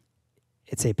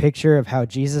 It's a picture of how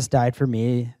Jesus died for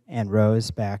me and rose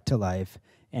back to life,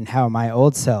 and how my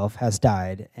old self has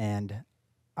died and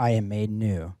I am made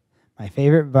new. My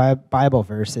favorite Bible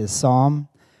verse is Psalm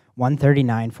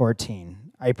 139:14.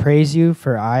 I praise you,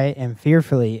 for I am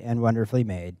fearfully and wonderfully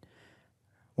made.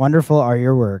 Wonderful are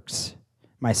your works.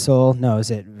 My soul knows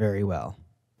it very well.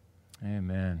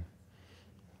 Amen.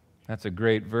 That's a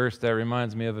great verse. That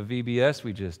reminds me of a VBS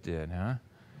we just did, huh?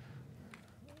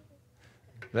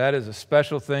 That is a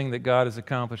special thing that God has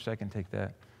accomplished. I can take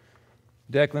that.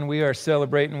 Declan, we are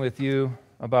celebrating with you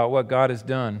about what God has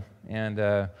done. And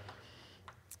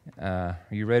are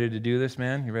you ready to do this,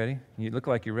 man? You ready? You look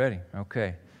like you're ready.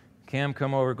 Okay. Cam,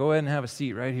 come over. Go ahead and have a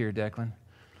seat right here, Declan.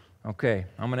 Okay.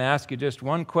 I'm going to ask you just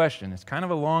one question. It's kind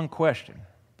of a long question,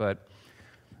 but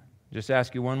just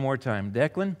ask you one more time.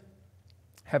 Declan,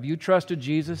 have you trusted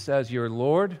Jesus as your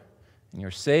Lord and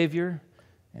your Savior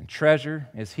and treasure?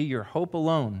 Is he your hope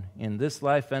alone in this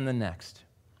life and the next?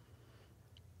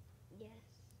 Yes.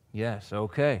 Yes,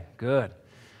 okay, good.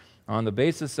 On the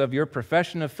basis of your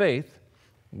profession of faith,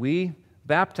 we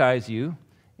baptize you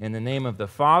in the name of the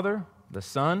Father, the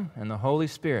Son, and the Holy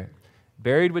Spirit,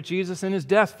 buried with Jesus in his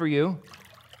death for you,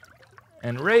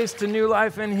 and raised to new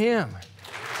life in him.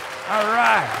 All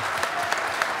right.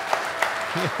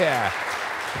 Yeah.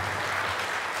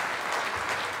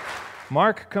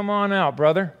 Mark, come on out,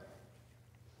 brother.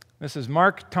 This is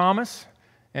Mark Thomas.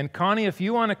 And Connie, if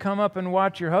you want to come up and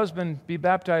watch your husband be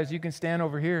baptized, you can stand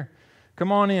over here.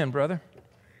 Come on in, brother.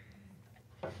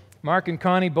 Mark and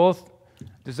Connie both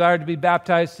desired to be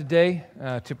baptized today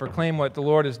to proclaim what the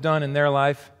Lord has done in their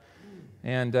life.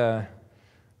 And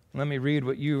let me read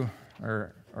what you,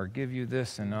 or give you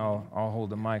this, and I'll hold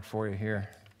the mic for you here.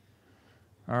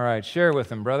 All right, share with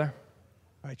them, brother.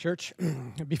 Hi, church.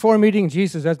 Before meeting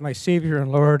Jesus as my Savior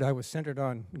and Lord, I was centered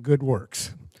on good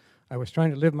works. I was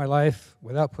trying to live my life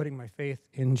without putting my faith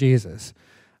in Jesus.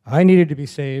 I needed to be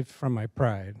saved from my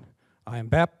pride. I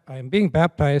am being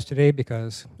baptized today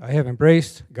because I have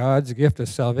embraced God's gift of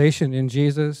salvation in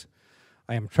Jesus.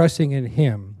 I am trusting in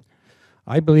him.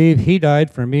 I believe he died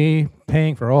for me,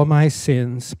 paying for all my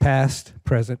sins, past,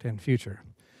 present, and future.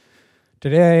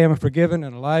 Today I am forgiven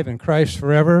and alive in Christ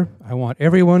forever. I want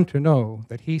everyone to know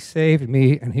that he saved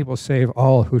me and he will save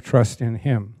all who trust in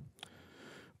him.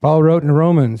 Paul wrote in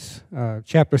Romans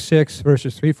chapter 6,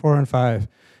 verses 3, 4, and 5,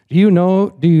 Do you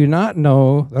not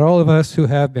know that all of us who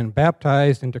have been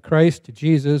baptized into Christ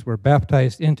Jesus were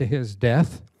baptized into his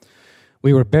death?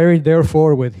 We were buried,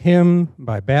 therefore, with him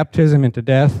by baptism into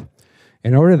death,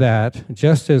 in order that,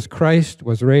 just as Christ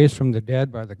was raised from the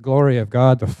dead by the glory of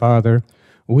God the Father,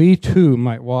 we too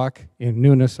might walk in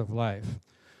newness of life.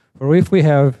 For if we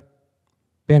have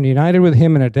been united with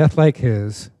him in a death like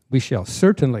his, we shall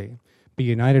certainly be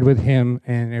united with him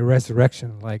in a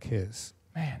resurrection like his.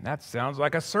 Man, that sounds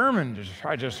like a sermon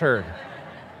I just heard.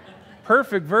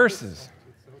 Perfect verses.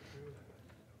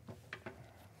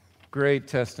 Great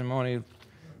testimony.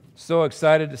 So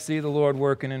excited to see the Lord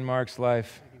working in Mark's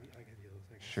life.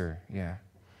 Sure, yeah.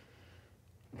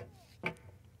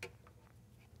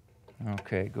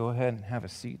 Okay, go ahead and have a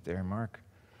seat there, Mark.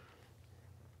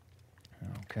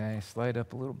 Okay, slide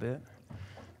up a little bit.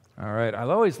 All right, I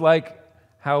always like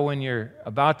how when you're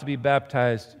about to be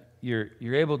baptized, you're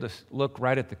able to look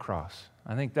right at the cross.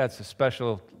 I think that's a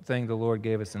special thing the Lord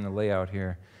gave us in the layout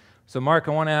here. So, Mark,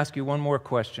 I want to ask you one more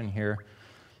question here.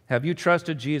 Have you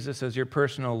trusted Jesus as your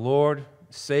personal Lord,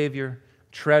 Savior,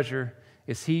 treasure?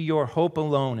 Is He your hope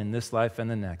alone in this life and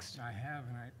the next? I have,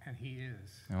 and He is.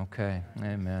 Okay,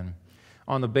 amen.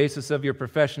 On the basis of your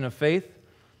profession of faith,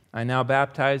 I now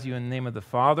baptize you in the name of the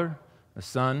Father, the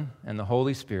Son, and the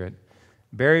Holy Spirit,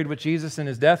 buried with Jesus in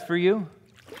His death for you,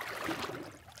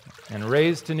 and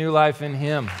raised to new life in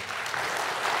Him.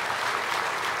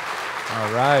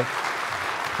 All right.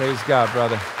 Praise God,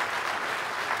 brother.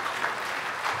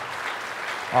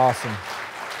 Awesome.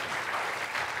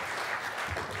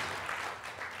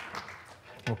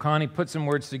 Well, Connie put some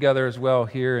words together as well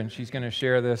here, and she's going to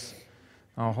share this.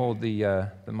 I'll hold the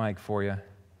mic for you.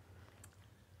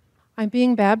 I'm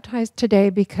being baptized today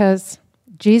because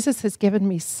Jesus has given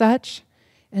me such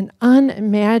an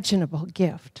unimaginable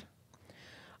gift.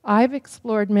 I've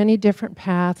explored many different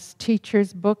paths,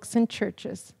 teachers, books, and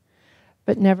churches,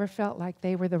 but never felt like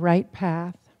they were the right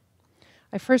path.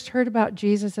 I first heard about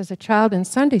Jesus as a child in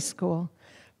Sunday school,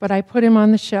 but I put Him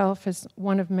on the shelf as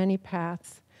one of many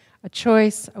paths, a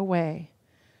choice away.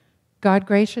 God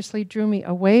graciously drew me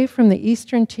away from the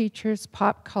Eastern teachers,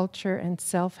 pop culture, and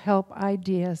self-help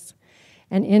ideas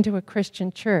and into a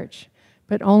Christian church.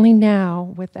 But only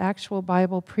now, with actual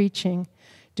Bible preaching,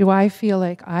 do I feel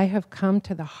like I have come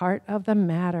to the heart of the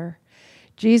matter.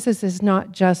 Jesus is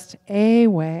not just a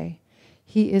way.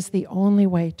 He is the only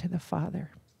way to the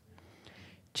Father.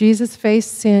 Jesus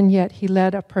faced sin, yet He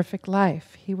led a perfect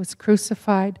life. He was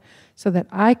crucified so that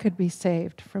I could be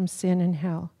saved from sin and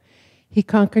hell. He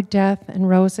conquered death and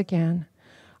rose again.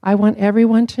 I want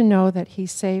everyone to know that He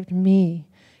saved me,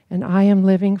 and I am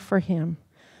living for Him.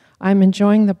 I'm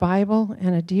enjoying the Bible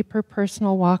and a deeper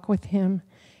personal walk with Him,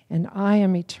 and I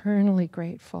am eternally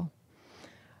grateful.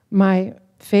 My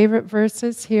favorite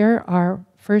verses here are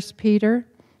 1 Peter.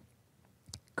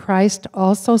 Christ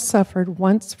also suffered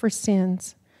once for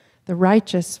sins, the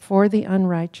righteous for the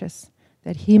unrighteous,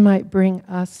 that He might bring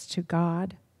us to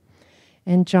God.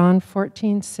 And John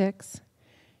 14:6,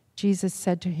 Jesus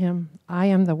said to him, I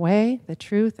am the way, the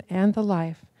truth, and the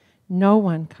life. No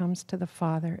one comes to the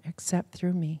Father except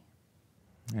through me.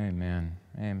 Amen.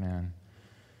 Amen.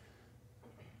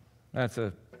 That's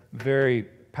a very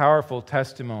powerful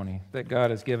testimony that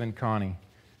God has given Connie.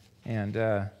 And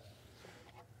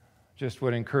just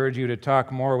would encourage you to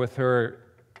talk more with her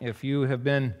if you have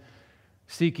been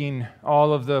seeking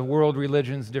all of the world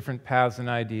religions, different paths and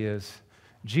ideas.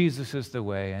 Jesus is the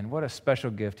way, and what a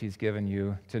special gift He's given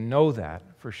you to know that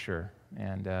for sure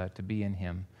and to be in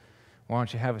Him. Why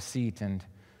don't you have a seat, and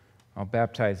I'll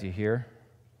baptize you here.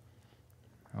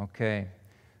 Okay.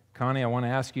 Connie, I want to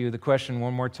ask you the question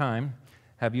one more time.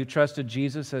 Have you trusted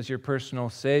Jesus as your personal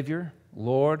Savior,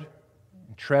 Lord,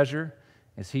 and treasure?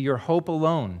 Is He your hope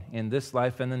alone in this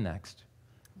life and the next?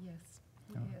 Yes,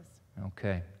 He is.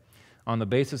 Okay. On the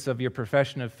basis of your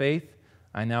profession of faith,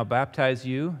 I now baptize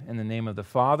you in the name of the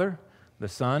Father, the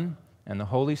Son, and the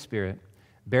Holy Spirit,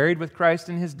 buried with Christ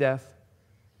in His death,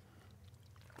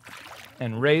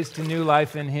 and raised to new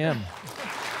life in Him.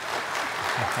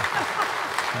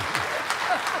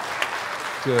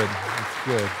 Good. That's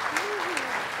good.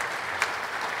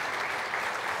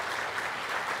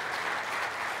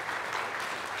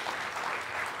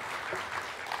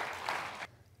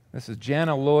 This is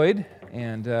Jana Lloyd,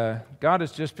 and God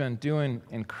has just been doing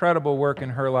incredible work in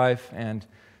her life, and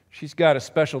she's got a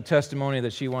special testimony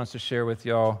that she wants to share with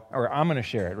y'all, or I'm going to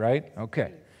share it, right?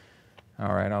 Okay.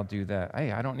 All right, I'll do that.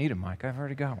 Hey, I don't need a mic. I've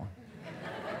already got one.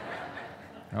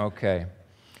 Okay.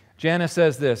 Jana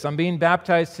says this, I'm being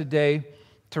baptized today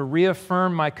to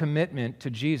reaffirm my commitment to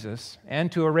Jesus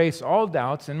and to erase all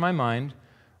doubts in my mind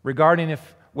regarding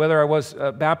whether I was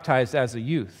baptized as a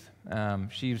youth.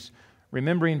 She's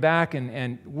remembering back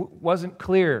and wasn't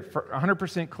clear,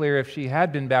 100% clear if she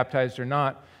had been baptized or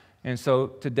not. And so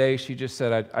today she just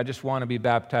said, I just want to be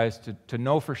baptized to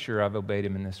know for sure I've obeyed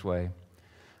him in this way.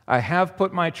 I have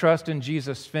put my trust in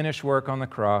Jesus' finished work on the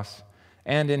cross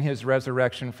and in his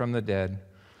resurrection from the dead.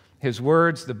 His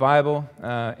words, the Bible,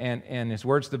 and his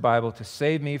words, the Bible, to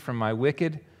save me from my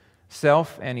wicked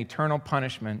self and eternal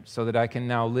punishment so that I can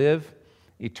now live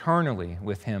eternally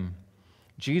with him.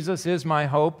 Jesus is my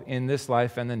hope in this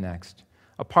life and the next.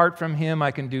 Apart from him,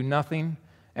 I can do nothing,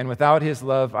 and without his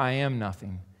love, I am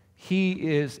nothing. He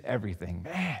is everything.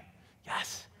 Man,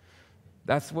 yes.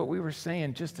 That's what we were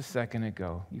saying just a second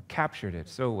ago. You captured it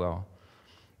so well.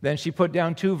 Then she put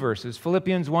down 2 verses.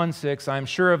 Philippians 1:6, I am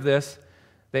sure of this,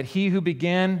 that he who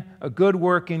began a good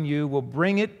work in you will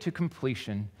bring it to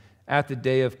completion at the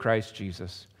day of Christ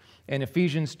Jesus. And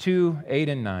Ephesians 2:8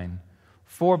 and 9,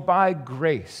 for by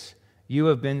grace you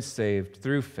have been saved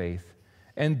through faith,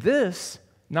 and this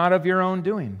not of your own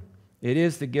doing. It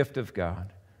is the gift of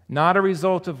God, not a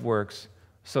result of works,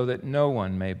 so that no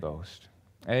one may boast.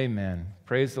 Amen.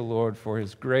 Praise the Lord for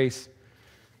his grace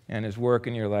and his work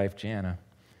in your life, Jana.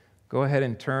 Go ahead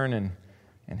and turn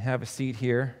and have a seat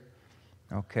here.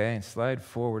 Okay, and slide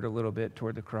forward a little bit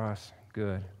toward the cross.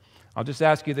 Good. I'll just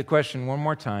ask you the question one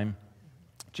more time.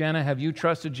 Jana, have you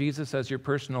trusted Jesus as your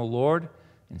personal Lord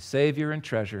and Savior and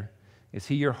treasure? Is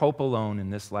he your hope alone in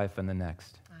this life and the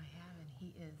next? I have, and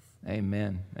he is.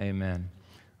 Amen. Amen.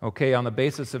 Okay, on the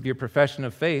basis of your profession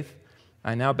of faith,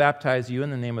 I now baptize you in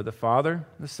the name of the Father,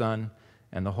 the Son,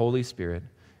 and the Holy Spirit,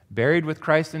 buried with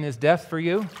Christ in his death for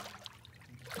you,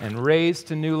 and raised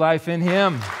to new life in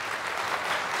him.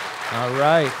 All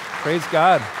right. Praise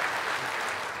God.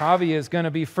 Javi is going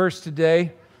to be first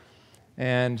today,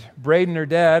 and Braden, her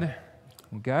dad,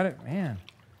 you got it? Man.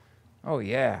 Oh,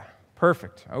 yeah.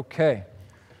 Perfect. Okay.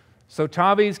 So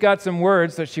Tavi's got some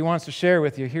words that she wants to share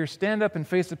with you. Here, stand up and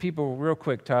face the people real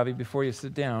quick, Tavi, before you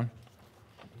sit down.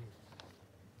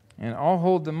 And I'll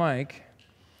hold the mic.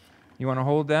 You want to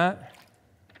hold that?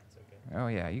 Oh,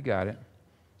 yeah, you got it.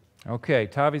 Okay,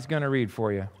 Tavi's going to read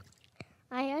for you.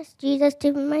 I asked Jesus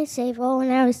to be my Savior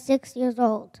when I was 6 years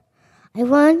old. I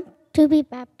want to be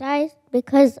baptized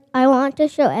because I want to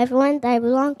show everyone that I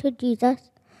belong to Jesus.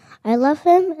 I love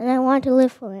him and I want to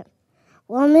live for him.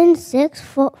 Romans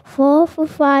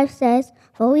 6:4-5 says,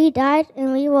 for we died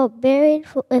and we were buried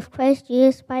with Christ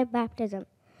Jesus by baptism.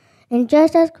 And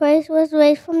just as Christ was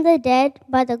raised from the dead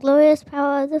by the glorious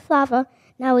power of the Father,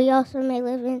 now we also may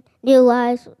live in new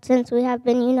lives since we have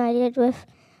been united with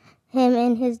him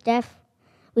in his death.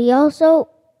 We also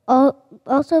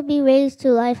be raised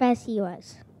to life as he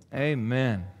was.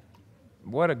 Amen.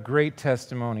 What a great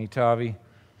testimony, Tavi.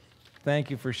 Thank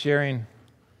you for sharing.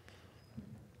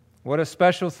 What a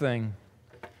special thing.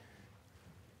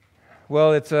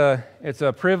 Well, it's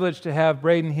a privilege to have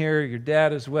Braden here, your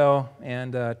dad as well.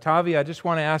 And Tavi, I just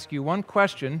want to ask you one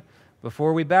question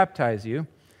before we baptize you.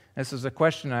 This is a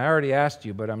question I already asked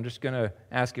you, but I'm just going to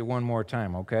ask it one more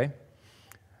time, okay?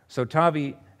 So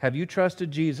Tavi, have you trusted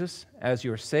Jesus as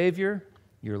your Savior,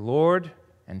 your Lord,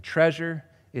 and treasure?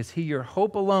 Is he your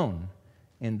hope alone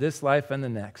in this life and the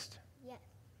next? Yes.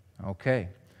 Okay.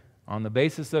 On the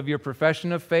basis of your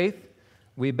profession of faith,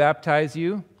 we baptize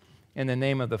you in the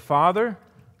name of the Father,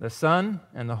 the Son,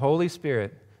 and the Holy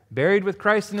Spirit, buried with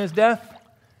Christ in his death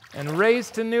and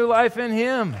raised to new life in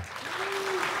him.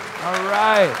 All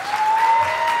right.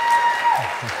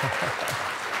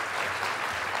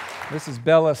 This is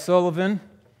Bella Sullivan,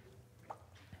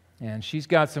 and she's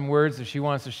got some words that she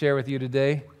wants to share with you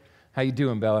today. How you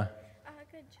doing, Bella?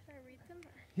 Good. Should I read them?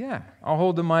 Yeah. I'll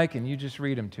hold the mic, and you just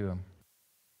read them to him.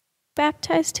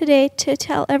 Baptized today to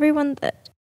tell everyone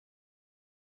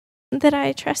that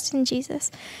I trust in Jesus.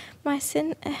 My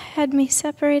sin had me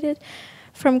separated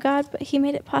from God, but he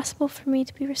made it possible for me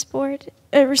to be restored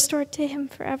to him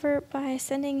forever by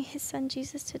sending his son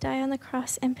Jesus to die on the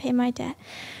cross and pay my debt.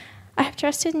 I have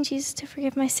trusted in Jesus to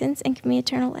forgive my sins and give me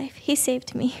eternal life. He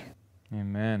saved me.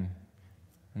 Amen.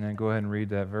 And then go ahead and read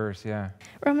that verse, yeah.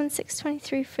 Romans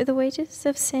 6:23, for the wages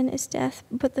of sin is death,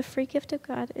 but the free gift of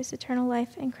God is eternal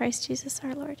life in Christ Jesus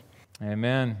our Lord.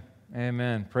 Amen.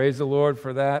 Amen. Praise the Lord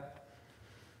for that.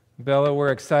 Bella,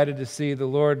 we're excited to see the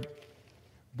Lord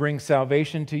bring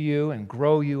salvation to you and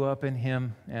grow you up in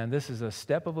him. And this is a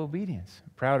step of obedience.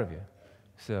 I'm proud of you.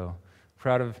 So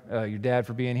proud of your dad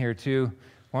for being here too.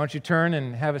 Why don't you turn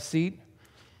and have a seat?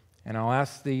 And I'll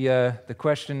ask the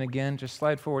question again. Just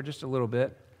slide forward just a little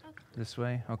bit. Okay. This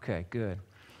way. Okay, good.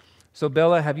 So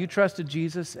Bella, have you trusted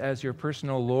Jesus as your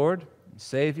personal Lord, and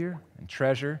Savior, and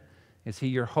treasure? Is he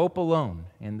your hope alone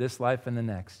in this life and the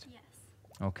next? Yes.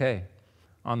 Okay.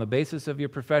 On the basis of your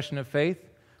profession of faith,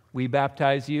 we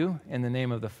baptize you in the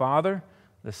name of the Father,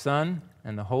 the Son,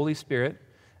 and the Holy Spirit,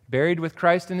 buried with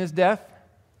Christ in his death,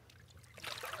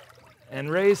 and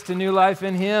raised to new life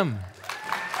in him.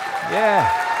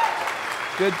 Yeah.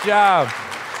 Good job.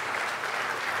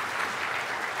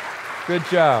 Good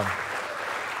job.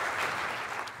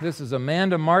 This is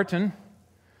Amanda Martin,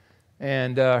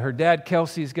 and her dad,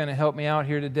 Kelsey, is going to help me out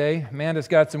here today. Amanda's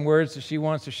got some words that she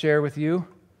wants to share with you.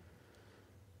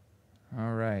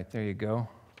 All right, there you go.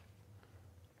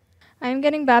 I am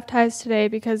getting baptized today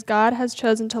because God has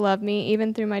chosen to love me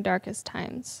even through my darkest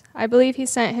times. I believe he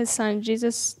sent his son,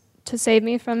 Jesus, to save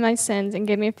me from my sins and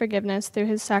give me forgiveness through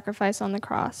his sacrifice on the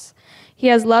cross. He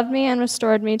has loved me and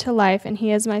restored me to life, and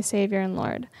he is my Savior and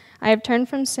Lord. I have turned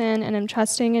from sin and am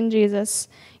trusting in Jesus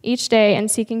each day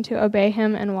and seeking to obey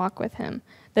him and walk with him.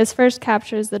 This verse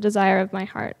captures the desire of my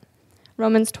heart.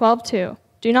 Romans 12:2.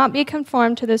 Do not be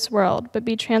conformed to this world, but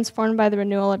be transformed by the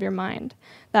renewal of your mind,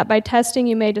 that by testing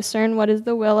you may discern what is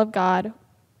the will of God,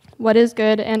 what is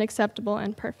good and acceptable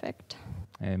and perfect.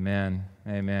 Amen.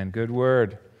 Amen. Good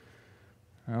word.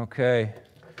 Okay.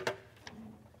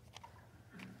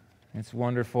 It's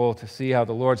wonderful to see how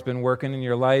the Lord's been working in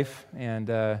your life.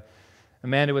 And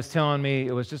Amanda was telling me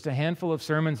it was just a handful of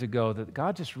sermons ago that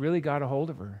God just really got a hold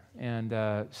of her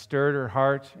and stirred her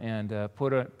heart and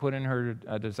put in her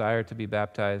a desire to be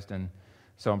baptized. And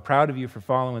so I'm proud of you for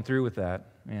following through with that.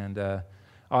 And I'll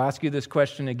ask you this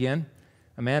question again.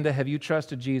 Amanda, have you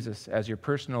trusted Jesus as your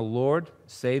personal Lord,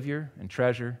 Savior, and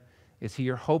treasure? Is he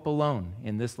your hope alone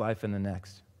in this life and the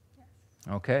next? Yes.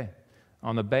 Okay.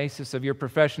 On the basis of your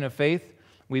profession of faith,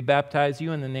 we baptize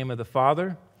you in the name of the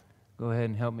Father. Go ahead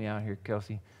and help me out here,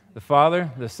 Kelsey. The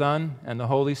Father, the Son, and the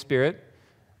Holy Spirit,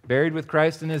 buried with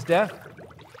Christ in his death,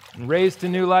 and raised to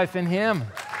new life in him.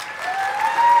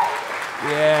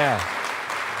 Yeah.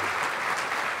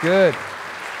 Good.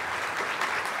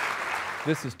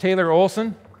 This is Taylor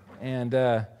Olson,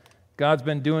 and God's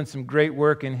been doing some great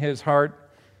work in his heart.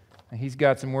 He's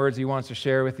got some words he wants to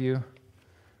share with you.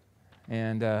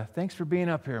 And thanks for being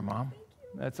up here, Mom.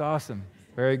 That's awesome.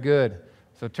 Very good.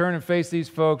 So turn and face these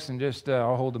folks, and just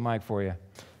I'll hold the mic for you.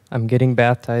 I'm getting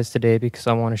baptized today because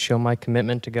I want to show my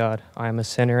commitment to God. I am a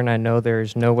sinner, and I know there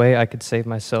is no way I could save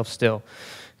myself still.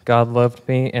 God loved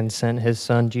me and sent his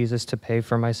son, Jesus, to pay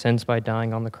for my sins by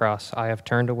dying on the cross. I have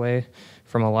turned away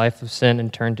from a life of sin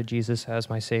and turned to Jesus as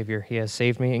my Savior. He has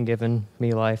saved me and given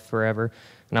me life forever,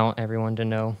 and I want everyone to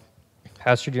know.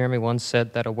 Pastor Jeremy once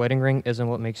said that a wedding ring isn't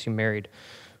what makes you married,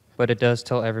 but it does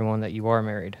tell everyone that you are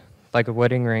married. Like a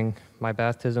wedding ring, my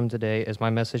baptism today is my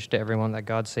message to everyone that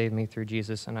God saved me through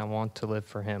Jesus, and I want to live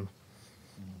for him.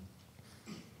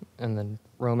 And then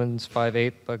Romans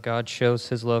 5:8, but God shows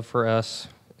his love for us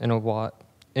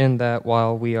in that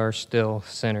while we are still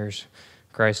sinners,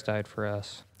 Christ died for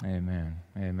us. Amen.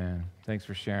 Amen. Thanks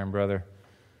for sharing, brother.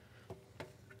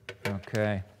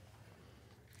 Okay.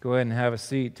 Go ahead and have a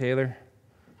seat, Taylor.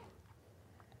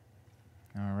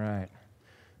 All right.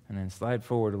 And then slide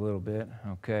forward a little bit.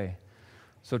 Okay.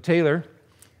 So, Taylor,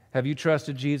 have you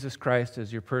trusted Jesus Christ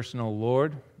as your personal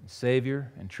Lord,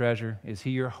 Savior, and treasure? Is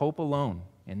he your hope alone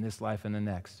in this life and the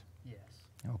next? Yes.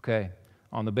 Okay.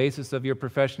 On the basis of your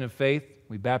profession of faith,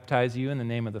 we baptize you in the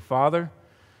name of the Father,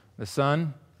 the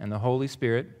Son, and the Holy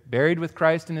Spirit, buried with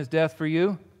Christ in his death for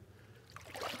you,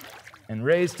 and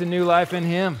raised to new life in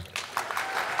him.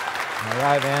 All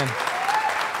right, man.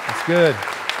 That's good.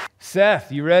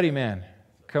 Seth, you ready, man?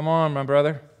 Come on, my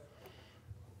brother.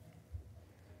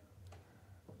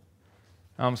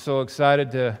 I'm so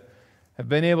excited to have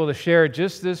been able to share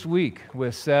just this week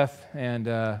with Seth, and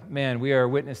man, we are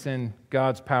witnessing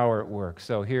God's power at work.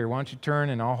 So here, why don't you turn,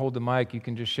 and I'll hold the mic. You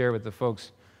can just share with the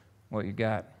folks what you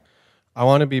got. I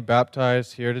want to be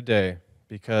baptized here today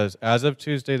because as of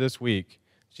Tuesday this week,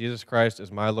 Jesus Christ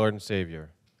is my Lord and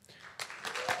Savior.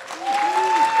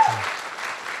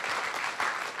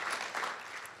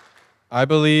 I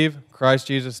believe Christ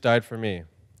Jesus died for me.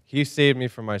 He saved me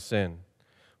from my sin.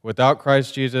 Without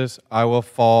Christ Jesus, I will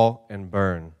fall and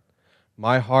burn.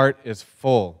 My heart is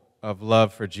full of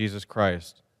love for Jesus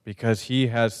Christ because he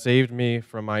has saved me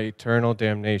from my eternal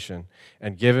damnation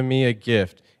and given me a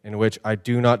gift in which I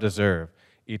do not deserve,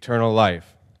 eternal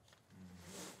life.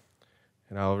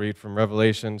 And I'll read from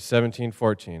Revelation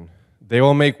 17:14. They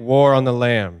will make war on the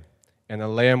Lamb, and the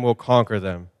Lamb will conquer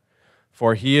them.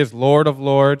 For he is Lord of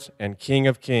lords and King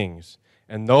of kings,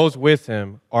 and those with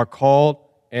him are called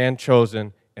and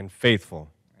chosen and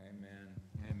faithful.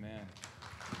 Amen.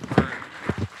 Amen.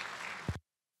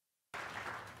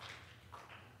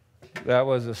 That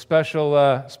was a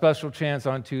special chance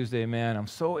on Tuesday, man. I'm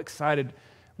so excited.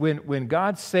 When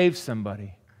God saves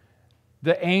somebody,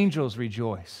 the angels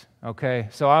rejoice, okay?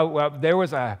 So there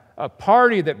was a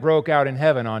party that broke out in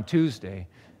heaven on Tuesday,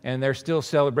 and they're still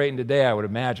celebrating today, I would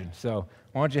imagine. So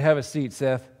why don't you have a seat,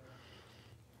 Seth?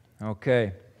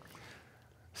 Okay.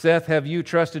 Seth, have you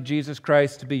trusted Jesus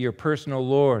Christ to be your personal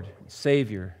Lord,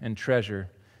 Savior, and treasure?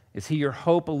 Is He your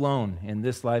hope alone in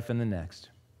this life and the next?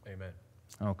 Amen.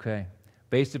 Okay.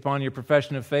 Based upon your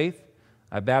profession of faith,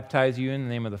 I baptize you in the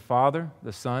name of the Father,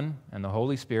 the Son, and the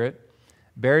Holy Spirit,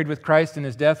 buried with Christ in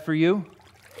His death for you,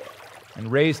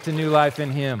 and raised to new life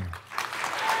in Him.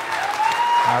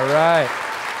 All right.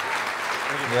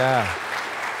 Yeah.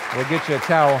 We'll get you a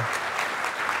towel.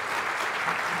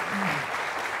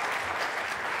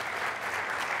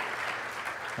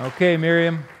 Okay,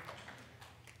 Miriam.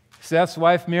 Seth's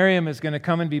wife, Miriam, is going to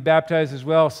come and be baptized as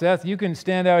well. Seth, you can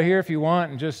stand out here if you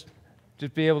want and just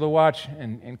be able to watch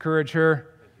and encourage her.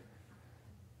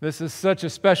 This is such a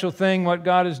special thing, what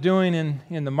God is doing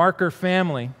in the Marker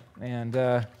family,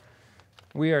 and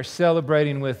we are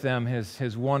celebrating with them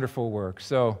His wonderful work.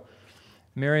 So,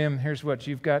 Miriam, here's what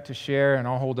you've got to share, and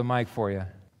I'll hold the mic for you.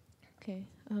 Okay.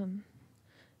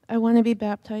 I want to be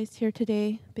baptized here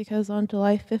today because on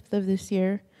July 5th of this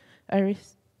year, I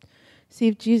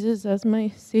received Jesus as my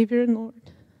Savior and Lord.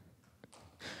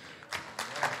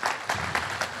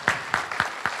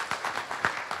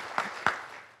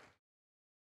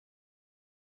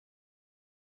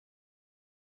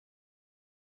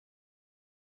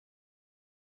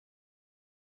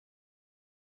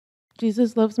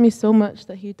 Jesus loves me so much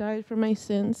that He died for my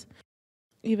sins,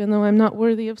 even though I'm not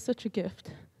worthy of such a gift.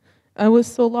 I was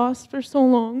so lost for so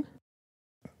long,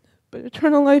 but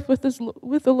eternal life with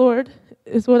the Lord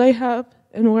is what I have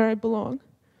and where I belong.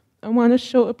 I want to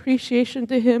show appreciation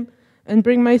to Him and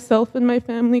bring myself and my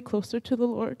family closer to the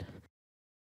Lord.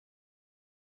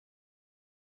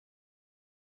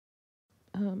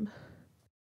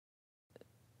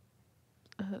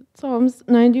 Psalms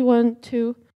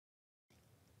 91:2.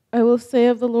 I will say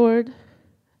of the Lord,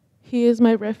 He is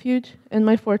my refuge and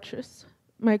my fortress.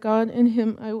 My God, in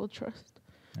Him I will trust.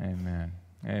 Amen.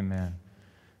 Amen.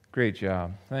 Great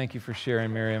job. Thank you for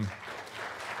sharing, Miriam.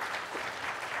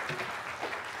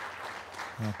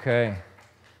 Okay.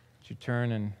 Would you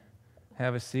turn and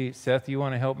have a seat? Seth, you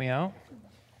want to help me out?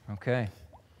 Okay.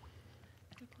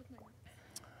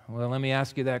 Well, let me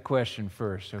ask you that question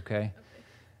first, okay?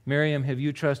 Miriam, have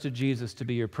you trusted Jesus to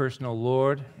be your personal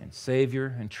Lord and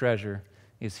Savior and treasure?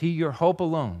 Is He your hope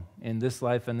alone in this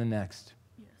life and the next?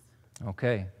 Yes.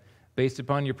 Okay. Based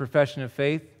upon your profession of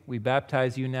faith, we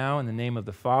baptize you now in the name of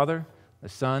the Father, the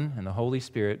Son, and the Holy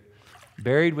Spirit,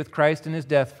 buried with Christ in His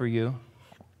death for you,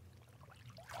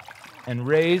 and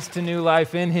raised to new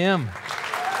life in Him.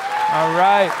 All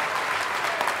right.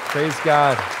 Praise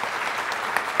God.